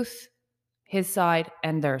truth, his side,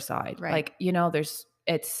 and their side. Right. Like, there's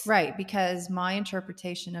it's Right, because my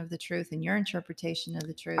interpretation of the truth and your interpretation of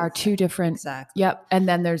the are truth, 2 different. exactly, Yep, and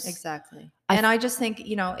then there's exactly. I And th I just think,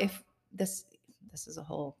 if this is a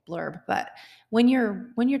whole blurb, but when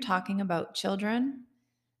you're talking about children,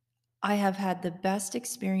 I have had the best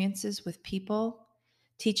experiences with people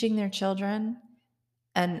teaching their children,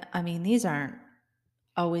 and I mean, these aren't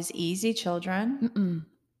always easy children. mm-mm.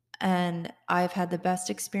 And I've had the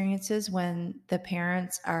best experiences when the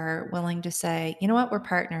parents are willing to say, you know what, we're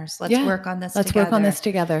partners. Let's Yeah, work on this let's work on this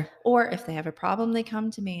together. together. Or if they have a problem, they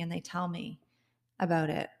come to me and they tell me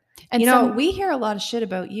about it. And some We hear a lot of shit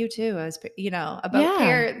about you too, about yeah.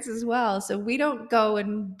 parents as well. So we don't go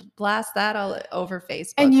and blast that all over And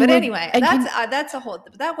Facebook. you But would anyway, and can that's a whole.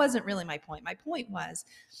 That wasn't really my point. My point was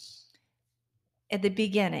at the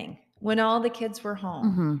beginning when all the kids were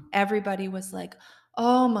home, mhm, everybody was like,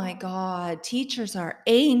 "Oh my God, teachers are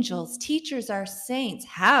angels. Teachers are saints.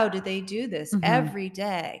 How do they do this mhm. every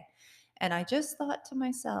day?" And I just thought to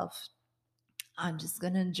myself, I'm just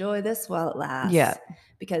going to enjoy this while it Yeah. lasts.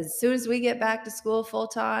 Because as soon as we get back to school full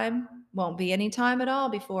time, won't be any time at all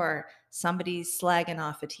before somebody's slagging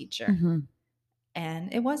off a teacher. Mhm.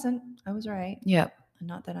 And it wasn't. I was right. Yep.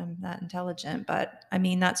 Not that I'm that intelligent, but I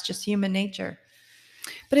mean, that's just human nature.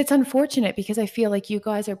 But it's unfortunate because I feel like you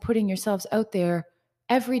guys are putting yourselves out there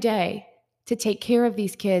every day to take care of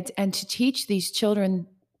these kids and to teach these children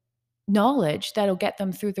knowledge that'll get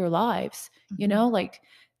them through their lives, Mhm. like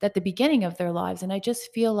at the beginning of their lives. And I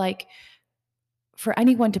just feel like for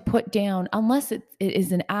anyone to put down, unless it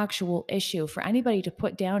is an actual issue, for anybody to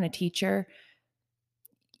put down a teacher,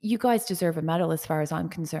 you guys deserve a medal as far as I'm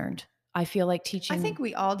concerned. I feel like I teaching. think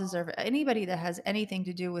we all deserve it. Anybody that has anything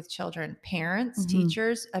to do with children, parents, Mhm.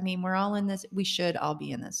 teachers, I mean, we're all in this. We should all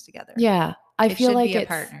be in this together. Yeah, I It feel should like be a it's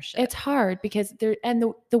partnership. hard because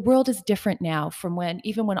the world is different now from when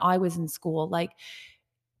I was in school. Like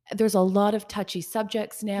there's a lot of touchy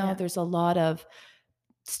subjects now. Yeah. There's a lot of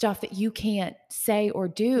stuff that you can't say or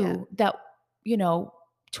Yeah. do that, you know,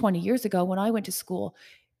 20 years ago when I went to school,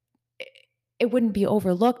 it, it wouldn't be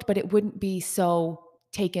overlooked, but it wouldn't be so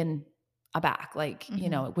taken aback. Like, you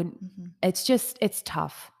know, Mhm. it wouldn't, Mhm. it's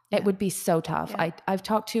tough. It Yeah. would be so tough. Yeah. I've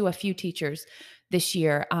talked to a few teachers this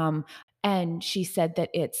year, and she said that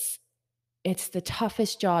it's the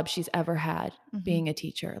toughest job she's ever had Mhm. being a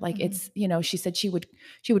teacher. Like Mhm. it's, you know, she said she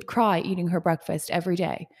would cry eating her breakfast every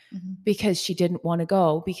day Mhm. because she didn't want to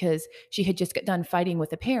go because she had just got done fighting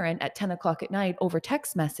with a parent at 10 o'clock at night over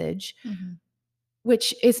text message, Mhm.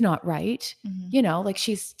 which is not right. Mhm. You know, like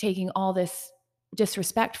she's taking all this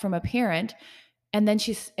disrespect from a parent and then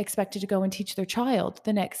she's expected to go and teach their child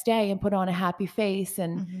the next day and put on a happy face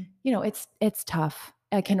and Mhm. you know, it's tough.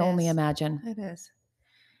 I It can only is. imagine. It is.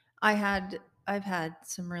 I've had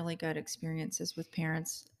some really good experiences with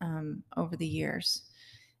parents over the years,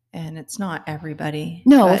 and it's not everybody,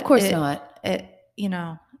 No, of but course it not. it you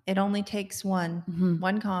know it only takes Mhm.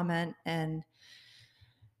 one comment, and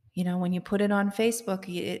when you put it on Facebook,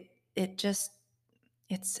 it just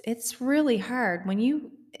it's really hard when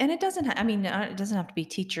you and it doesn't I mean it doesn't have to be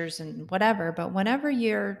teachers and whatever, but whenever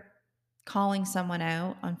you're calling someone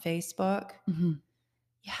out on Facebook, Mhm.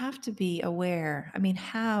 you have to be aware. I mean,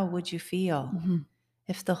 how would you feel Mhm.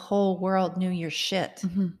 if the whole world knew your shit?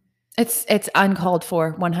 Mhm. It's uncalled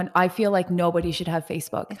for. 100. I feel like nobody should have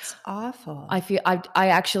Facebook. It's awful. I feel I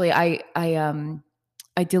actually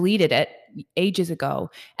I deleted it ages ago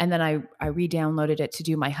and then I re-downloaded it to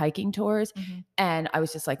do my hiking tours Mhm. and I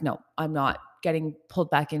was just like, no, I'm not getting pulled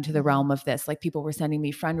back into the Mhm. realm of this. Like people were sending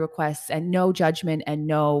me friend requests and no judgment and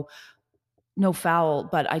no foul,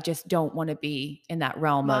 but I just don't want to be in that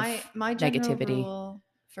realm My of my general negativity. rule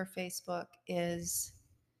for Facebook is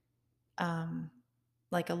um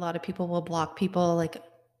like a lot of people will block people like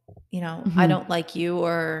I Mhm. don't like you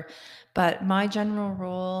but my general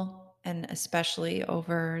rule, and especially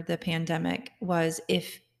over the pandemic, was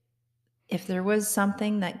if there was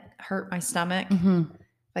something that hurt my stomach, if Mhm.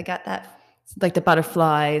 I got Like the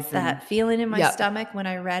butterflies and that feeling in my yep. stomach when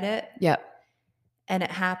I read it, Yep. and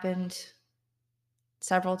it happened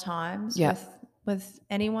several times Yep. with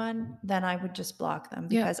anyone, then I would just block them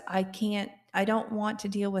Yep. because I don't want to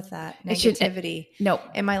deal with that It should negativity no.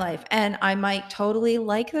 in my life. And I might totally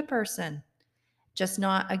like the person, just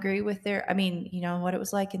not agree with their I mean, what it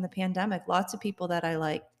was like in the pandemic. Lots of people that I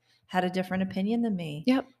liked had a different opinion than me.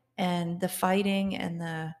 Yep. And the fighting and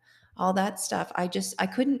the all that stuff, I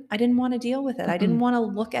didn't want to deal with it. I didn't Mm-mm. want to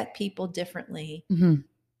look at people differently Mhm.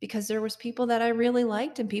 because there was people that I really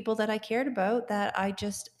liked and people that I cared about that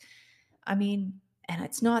I mean, and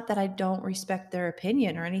it's not that I don't respect their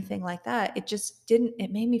opinion or anything like that. It just didn't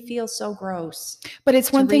it made me feel so gross But it's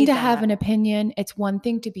to one thing read to have that. an opinion, it's one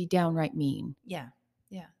thing to be downright mean, Yeah.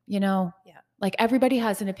 Yeah. you know? Yeah. Like everybody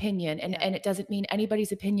has an opinion Yeah. and it doesn't mean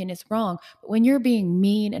anybody's opinion is wrong, but when you're being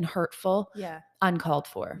mean and hurtful, Yeah. uncalled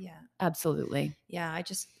for. Yeah. Absolutely. Yeah.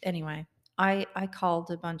 Anyway, I called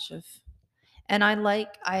a bunch of and I'm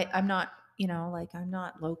not, like I'm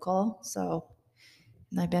not local, so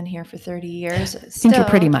and I've been here for 30 years I think you're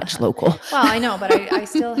pretty still. much local. Well, I know, but I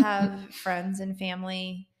still have friends and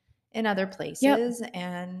family in other Yep. places,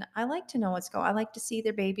 and I like to know what's going I like to see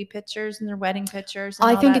their baby pictures and their wedding pictures and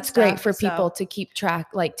I all think that it's great stuff. for people So, to keep track,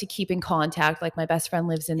 like to keep in contact. Like my best friend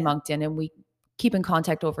lives in yeah, Moncton and we keep in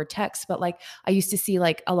contact over text. But like I used to see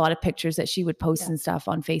like a lot of pictures that she would post yeah. and stuff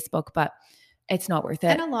on Facebook, but it's not worth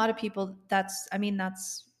And it. a lot of people that's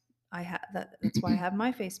why I have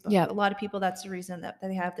my Facebook. A Yep. lot of people that's the reason that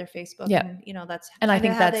they have their Facebook, Yep. and that's And I kind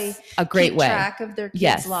of think how they that's a great keep way. track of their kids'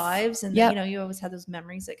 Yes. lives, and Yep. you always have those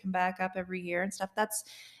memories that come back up every year and stuff.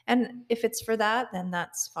 And if it's for that, then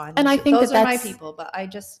that's fine. And I think Those that are my that's people, but I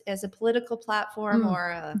just as a political platform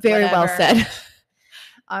or very well whatever, said.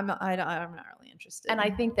 I'm not really interested And I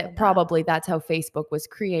think that in that. probably that's how Facebook was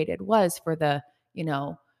created was for the, you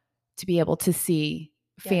know, to be able to see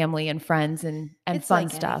Yeah. family and friends and It's fun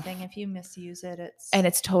like anything. stuff. If you misuse it, And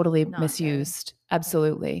it's it's totally not good. misused. Yeah.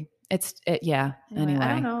 Absolutely. Yeah, Anyway, I don't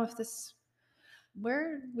anyway. know if this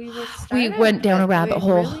where we were We started went down a with. rabbit We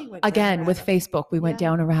hole. really went down a Again, with rabbit hole. Facebook, we went Yeah,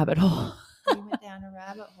 down a rabbit hole. we went down a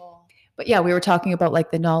rabbit hole. But yeah, we were talking about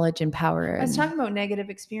like the knowledge and power I was and talking about negative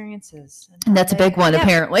experiences and how that's a big one yep,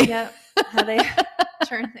 apparently. yep, how they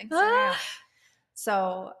turn things around.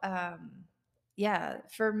 So, yeah,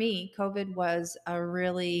 for me, COVID was a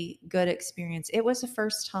really good experience. It was the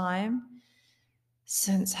first time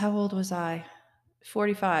since how old was I?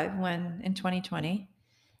 45 when in 2020.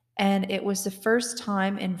 And it was the first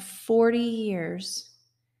time in 40 years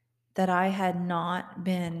that I had not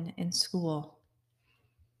been in school.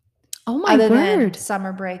 Oh my other than word.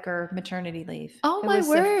 summer break or maternity leave. Oh It my was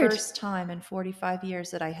the word. first time in 45 years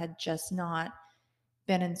that I had just not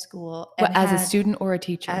been in school What, and as a had student or a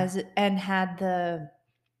teacher? had the,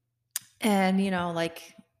 and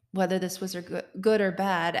like whether this was good or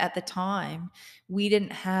bad at the time, we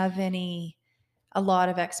didn't have a lot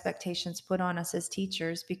of expectations put on us as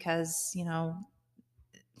teachers because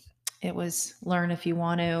it was learn if you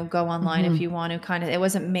want to, go online if you want to, kind of, it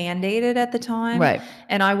wasn't mandated at the time. Right.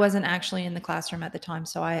 And I wasn't actually in the classroom at the time,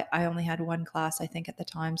 so I only had one class, I think, at the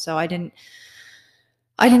time, so I didn't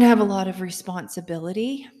have a lot of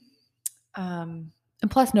responsibility. And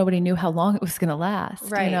plus nobody knew how long it was going to last,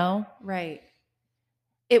 Right. Right.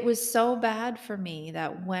 It was so bad for me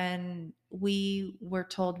that when we were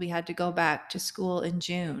told we had to go back to school in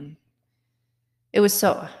June, it was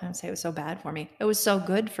so, I don't say it was so bad for me. It was so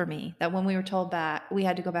good for me that when we were told back we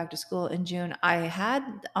had to go back to school in June, I had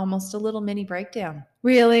almost a little mini breakdown.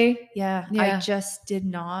 Really? Yeah. I Yeah. just did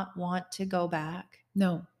not want to go back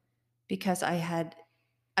No. because I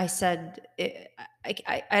said,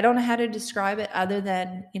 I don't know how to describe it other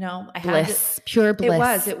than, I had to, Bliss. Pure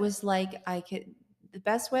bliss. it was like the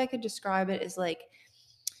best way I could describe it is like,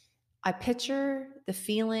 I picture the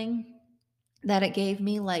feeling that it gave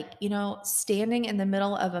me, like, standing in the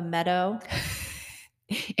middle of a meadow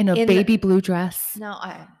In a in baby blue dress. no,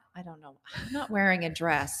 I don't know. I'm not wearing a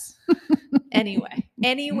dress. Anyway,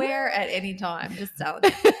 anywhere at any time, just telling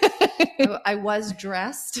you. I was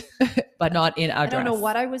dressed, but not in a dress. I don't know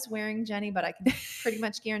what I was wearing, Jenny, but I can pretty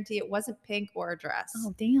much guarantee it wasn't pink or a dress.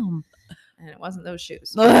 Oh, damn. And it wasn't those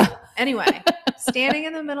shoes. Anyway, standing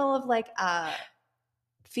in the middle of like a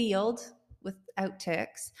field without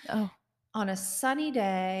ticks on a sunny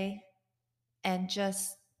day, and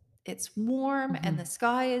just it's warm and the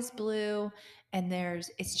sky is blue and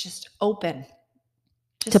it's just open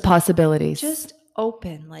to possibilities, just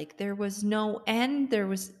open, like there was no end. That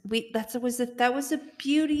was the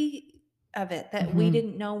beauty of it, that we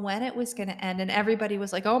didn't know when it was going to end, and everybody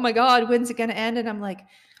was like, oh my God, when's it going to end? And I'm like,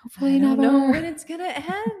 hopefully I don't know when it's going to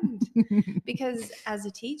end. Because as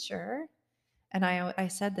a teacher, and I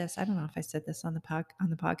said this, I don't know if I said this on the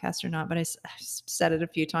podcast or not, but I said it a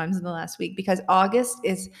few times in the last week, because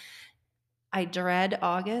I dread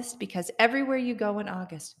August, because everywhere you go in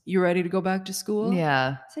August, you ready to go back to school?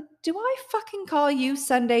 Yeah. I said, do I fucking call you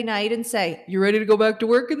Sunday night and say, you ready to go back to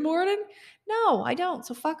work in the morning? No, I don't.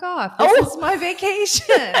 So fuck off. This is my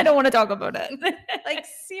vacation. I don't want to talk about it. Like,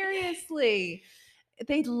 seriously.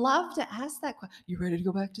 They'd love to ask that question. You ready to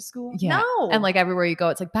go back to school? Yeah. No. And like everywhere you go,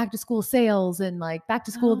 it's like back to school sales and like back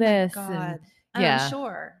to school this. God. And I'm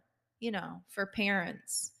sure, for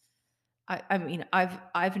parents, I mean,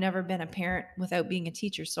 I've never been a parent without being a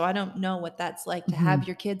teacher, so I don't know what that's like to have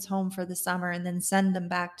your kids home for the summer and then send them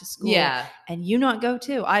back to school. Yeah. And you not go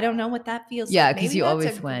too. I don't know what that feels like. Yeah, because you that's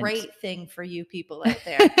always a went. Great thing for you people out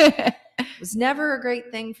there. It was never a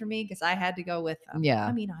great thing for me because I had to go with them. Yeah.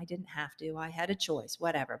 I mean, I didn't have to. I had a choice,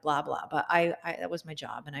 whatever, blah, blah. But I that was my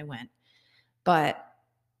job and I went. But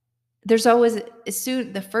there's always,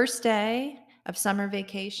 the first day of summer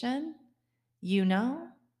vacation,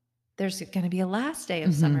 there's going to be a last day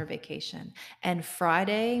of summer vacation. And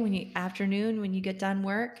Friday, afternoon, when you get done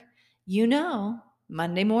work,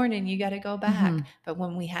 Monday morning, you got to go back. But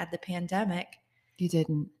when we had the pandemic, you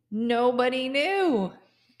didn't. Nobody knew.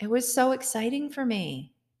 It was so exciting for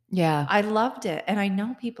me. Yeah. I loved it. And I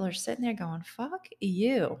know people are sitting there going, fuck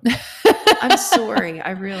you. I'm sorry. I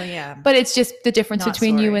really am. But it's just the difference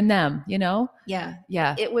between you and them, Yeah.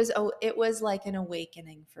 Yeah. It was like an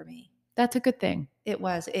awakening for me. That's a good thing. It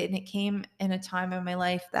was. And it came in a time in my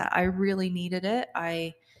life that I really needed it.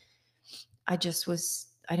 I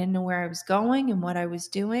didn't know where I was going and what I was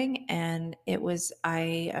doing. And it was,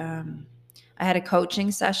 I had a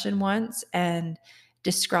coaching session once and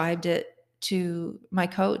described it to my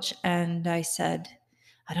coach. And I said,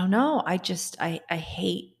 I don't know. I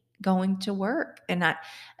hate going to work. And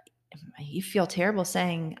you feel terrible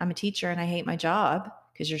saying I'm a teacher and I hate my job,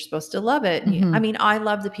 because you're supposed to love it. I mean, I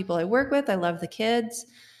love the people I work with. I love the kids.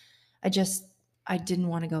 I didn't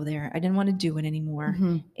want to go there. I didn't want to do it anymore.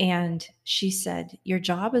 And she said, your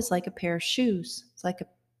job is like a pair of shoes. It's like a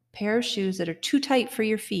pair of shoes that are too tight for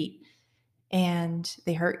your feet and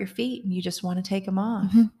they hurt your feet and you just want to take them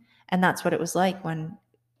off. And that's what it was like when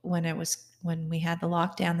we had the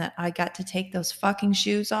lockdown, that I got to take those fucking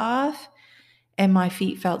shoes off and my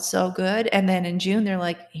feet felt so good. And then in June, they're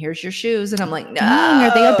like, here's your shoes. And I'm like, no,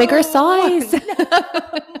 are they a bigger size?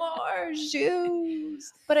 No more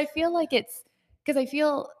shoes. But I feel like it's because I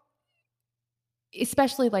feel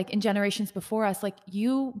especially like in generations before us, like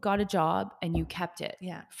you got a job and you kept it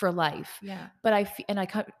Yeah. for life. Yeah. But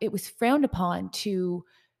it was frowned upon to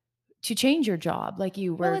change your job. Like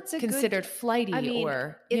you Well, were it's a good considered I flighty mean,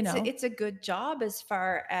 or, it's a good job as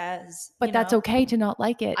far as, but that's okay to not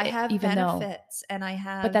like it, I have even though, benefits and I but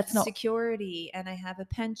have that's not, security and I have a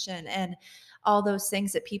pension and all those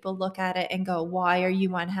things that people look at it and go, why are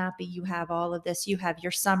you unhappy? You have all of this. You have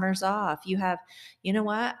your summers off. You know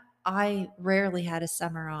what? I rarely had a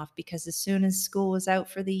summer off because as soon as school was out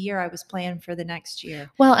for the year, I was planning for the next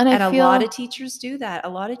year. well, and I And a lot feel, of teachers do that. A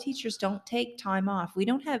lot of teachers don't take time off. We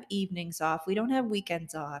don't have evenings off. We don't have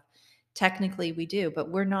weekends off. Technically, we do,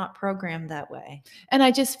 but we're not programmed that way. and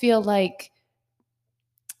I just feel like,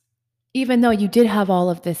 even though you did have all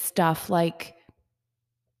of this stuff, like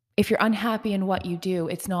if you're unhappy in what you do,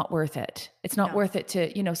 it's not worth it. It's not No. worth it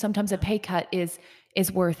to, sometimes a No. pay cut is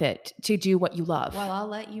worth it to do what you love. Well, I'll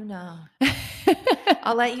let you know.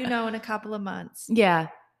 I'll let you know in a couple of months. Yeah.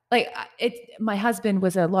 Like my husband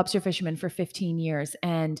was a lobster fisherman for 15 years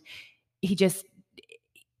and he just,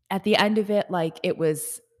 at the end of it, like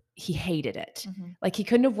he hated it. Mhm. Like he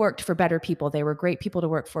couldn't have worked for better people. They were great people to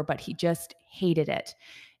work for, but he just hated it.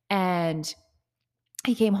 And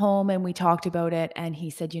he came home and we talked about it and he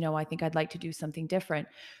said, I think I'd like to do something different.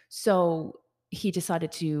 So he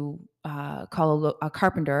decided to call a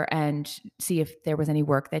carpenter and see if there was any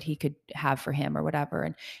work that he could have for him or whatever.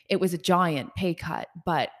 And it was a giant pay cut,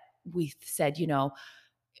 but we said,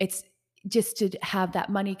 it's just to have that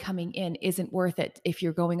money coming in isn't worth it if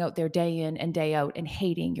you're going out there day in and day out and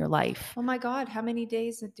hating your life. Oh my God, how many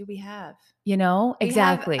days do we have? We have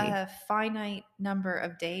Exactly. a finite number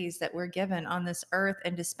of days that we're given on this earth,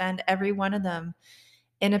 and to spend every one of them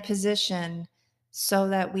in a position so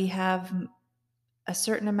that we have a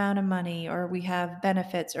certain amount of money, or we have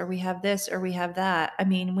benefits, or we have this, or we have that. I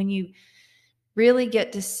mean, when you really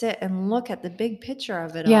get to sit and look at the big picture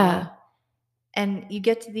of it Yeah. all, and you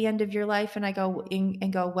get to the end of your life and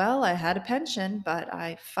go, well, I had a pension, but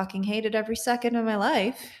I fucking hated every second of my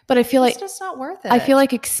life. But I feel It's like just not worth I feel it.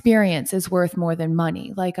 like experience is worth more than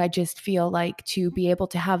money. Like I just feel like to be able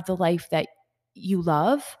to have the life that you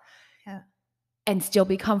love Yeah. and still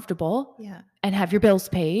be comfortable Yeah. and have your bills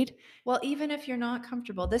paid. Well, even if you're not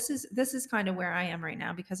comfortable, this is kind of where I am right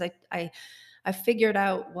now, because I figured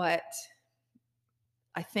out what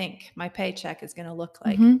I think my paycheck is going to look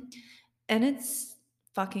like. Mhm. And it's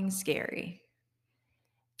fucking scary.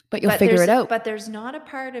 But you'll figure it out. But there's not a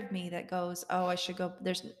part of me that goes, "Oh, I should go."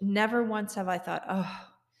 There's never once have I thought, "Oh,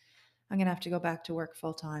 I'm going to have to go back to work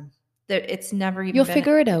full time." It's never even You'll been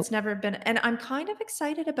figure it out. it's never been, and I'm kind of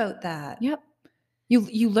excited about that. Yep.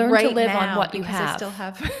 You learn to Right live on now, what you because I have. still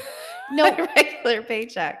have No, my regular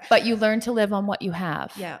paycheck. but you learn to live on what you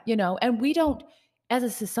have. Yeah. And we don't, as a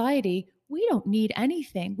society, we don't need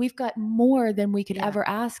anything. We've got more than we could Yeah. ever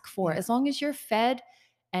ask for. Yeah. As long as you're fed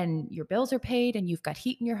and your bills are paid and you've got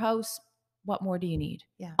heat in your house, what more do you need?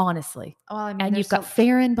 Yeah. Honestly. Well, I mean, And you've got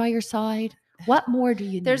Farron by your side. What more do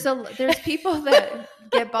you need? there's people that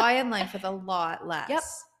get by in life with a lot less. Yep.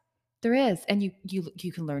 There is. And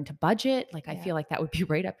you can learn to budget. Like I Yeah. feel like that would be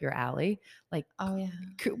right up your alley. Like Oh yeah.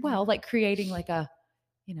 well, like creating like a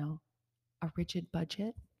rigid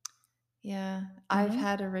budget. Yeah. I've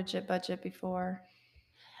had a rigid budget before.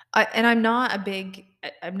 I'm not a big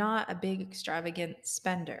extravagant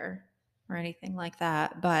spender or anything like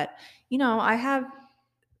that, but I have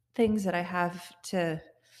things that I have to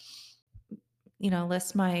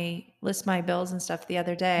list my bills and stuff the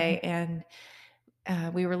other day, and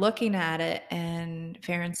we were looking at it, and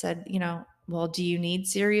Farron said, well, do you need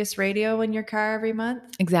Sirius radio in your car every month?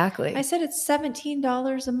 Exactly. I said, it's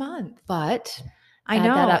 $17 a month. But I add that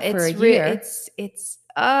know up for a year. It's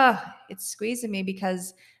squeezing me,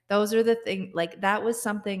 because those are the thing. Like, that was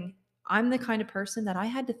something. I'm the kind of person that I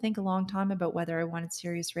had to think a long time about whether I wanted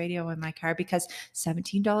Sirius radio in my car, because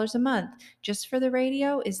 $17 a month just for the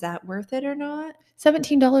radio, is that worth it or not?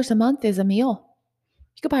 $17 a month is a meal.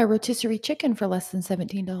 You could buy a rotisserie chicken for less than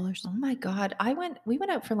 $17. Oh my God. We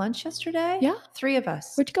went out for lunch yesterday. Yeah. 3 of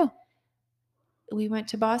us. Where'd you go? We went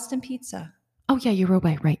to Boston Pizza. Oh yeah, you rode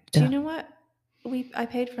by, right. Do you know what? I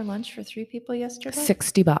paid for lunch for 3 people yesterday.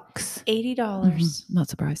 $60. $80. Not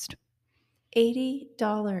surprised.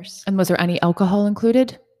 $80. And was there any alcohol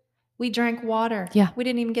included? We drank water. Yeah. We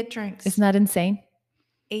didn't even get drinks. Isn't that insane?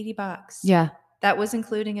 $80. Yeah. That was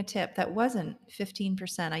including a tip. That wasn't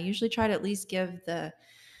 15%. I usually try to at least give the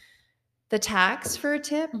tax for a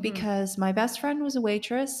tip, because my best friend was a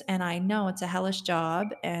waitress, and I know it's a hellish job,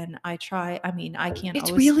 and I can't It's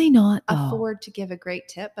always really not afford to give a great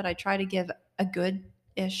tip, but I try to give a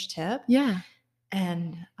good-ish tip. Yeah.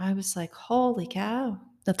 And I was like, holy cow,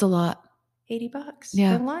 That's a lot. $80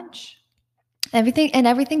 Yeah. for lunch.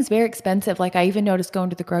 Everything's very expensive. Like I even noticed going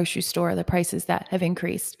to the grocery store, the prices that have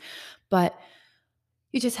increased. But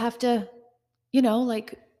you just have to,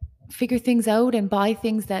 like figure things out and buy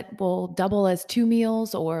things that will double as 2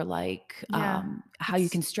 meals, or like Yeah, how you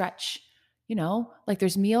can stretch, like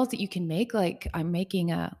there's meals that you can make. Like I'm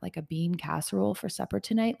making a bean casserole for supper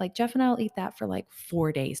tonight. Like Jeff and I will eat that for like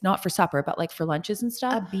 4 days, not for supper, but like for lunches and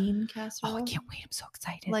stuff. a bean Oh, casserole. I can't wait. I'm so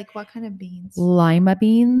excited. Like what kind of beans? Lima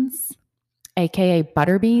beans, aka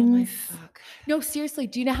butter beans. Oh my fuck. No, seriously,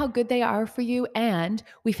 do you know how good they are for you? And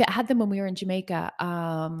we had them when we were in Jamaica.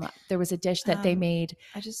 There was a dish that they made.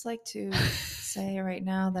 I just like to say right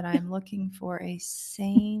now that I'm looking for a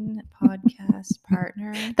sane podcast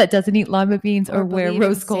partner that doesn't eat lima beans or wear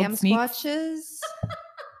rose gold sneaks. Sasquatches.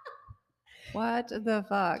 What the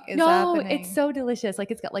fuck is No, happening? it's so delicious.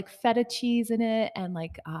 Like it's got like feta cheese in it and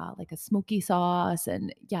like a smoky sauce.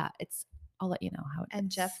 And yeah, I'll let you know how it is.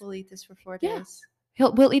 And Jeff will eat this for 4 days.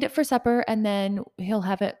 We'll eat it for supper, and then he'll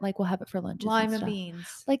have it, like we'll have it for lunch. Lima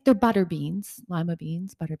beans. Like they're butter beans, lima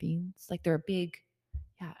beans, butter beans. Like they're big.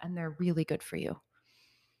 Yeah, and they're really good for you.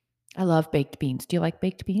 I love baked beans. Do you like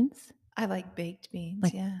baked beans? I like baked beans,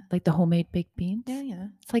 like, yeah. Like the homemade baked beans? Yeah.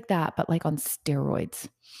 It's like that, but like on steroids.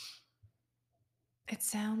 It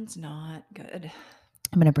sounds not good.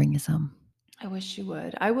 I'm going to bring you some. I wish you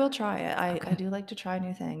would. I will try it. I do like to try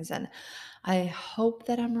new things, and I hope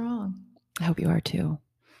that I'm wrong. I hope you are too.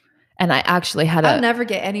 And I actually had I'll never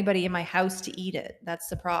get anybody in my house to eat it. That's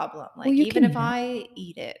the problem. Like, well, even if I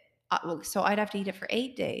eat it, so I'd have to eat it for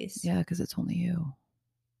 8 days. Yeah, because it's only you.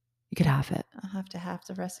 You could have it. I'll have to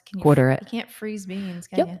the rest. Can you quarter it? You can't freeze beans,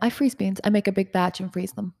 can you? I freeze beans. I make a big batch and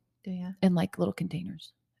freeze them. Do you? In like little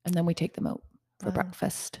containers. And then we take them out for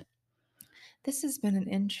breakfast. This has been an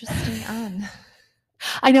interesting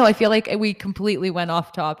I know. I feel like we completely went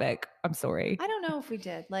off topic. I'm sorry. I don't know if we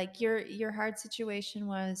did. Like your hard situation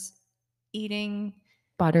was eating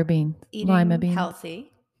butter beans, lima beans,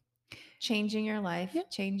 healthy, changing your life,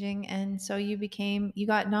 changing, and so you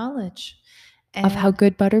got knowledge of how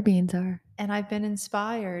good butter beans are. And I've been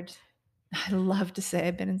inspired. I love to say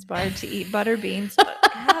I've been inspired to eat butter beans, but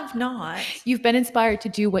I have not. You've been inspired to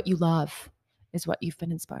do what you love, is what you've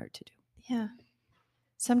been inspired to do. Yeah.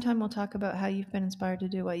 Sometime we'll talk about how you've been inspired to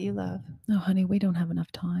do what you love. No, honey, we don't have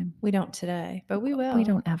enough time. We don't today, but we will. We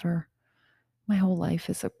don't ever. My whole life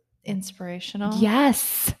is inspirational.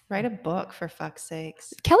 Yes. Write a book, for fuck's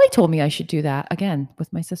sakes. Kelly told me I should do that again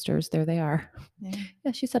with my sisters. There they are.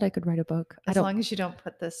 Yeah, she said I could write a book. As long as you don't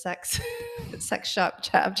put the sex shop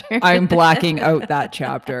chapter. I'm blacking out that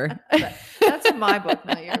chapter. That's my book,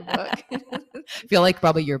 not your book. I feel like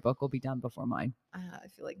probably your book will be done before mine. I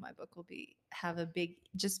feel like my book will have a big,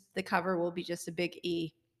 just the cover will be just a big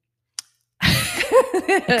E.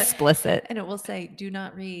 Explicit. And it will say, "Do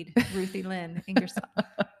not read Ruthie Lynn Ingersoll."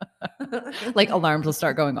 Like alarms will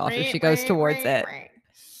start going off if she goes towards it.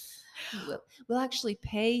 We'll actually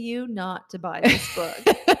pay you not to buy this book.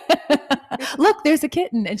 Look, there's a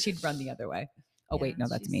kitten, and she'd run the other way. Oh wait, no,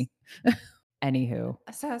 that's me. Anywho,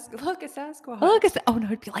 look, a Sasquatch. Oh no,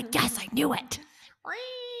 it'd be like, yes, I knew it.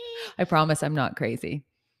 I promise I'm not crazy.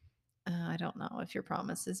 I don't know if your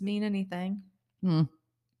promises mean anything.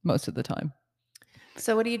 Most of the time.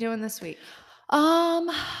 So what are you doing this week?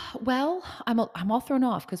 Well, I'm all thrown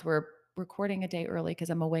off because we're recording a day early because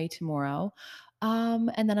I'm away tomorrow.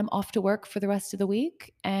 And then I'm off to work for the rest of the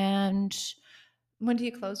week. And when do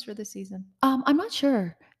you close for the season? I'm not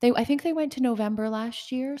sure. I think they went to November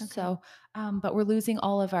last year. Okay. So, but we're losing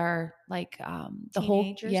all of our the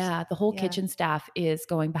whole kitchen staff is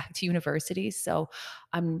going back to university. So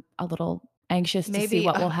I'm a little anxious to see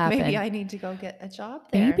what will happen. Maybe I need to go get a job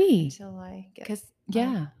there. Maybe until I get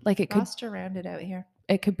like it could rounded out here.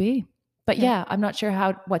 It could be, but yeah, I'm not sure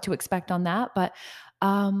what to expect on that. But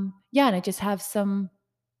and I just have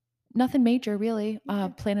nothing major really.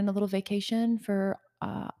 Planning a little vacation for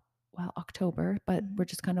October, but we're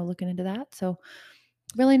just kind of looking into that. So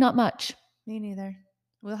really not much. Me neither.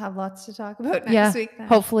 We'll have lots to talk about next week. Then.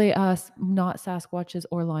 Hopefully not Sasquatches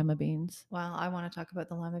or lima beans. Well, I want to talk about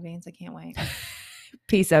the lima beans. I can't wait.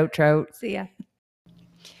 Peace out, trout. See ya.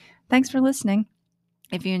 Thanks for listening.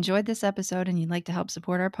 If you enjoyed this episode and you'd like to help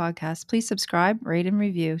support our podcast, please subscribe, rate and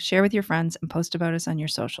review, share with your friends, and post about us on your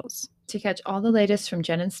socials. To catch all the latest from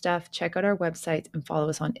Jen and Steph, check out our website and follow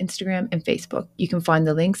us on Instagram and Facebook. You can find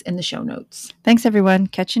the links in the show notes. Thanks, everyone.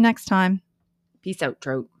 Catch you next time. Peace out,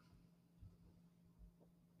 trout.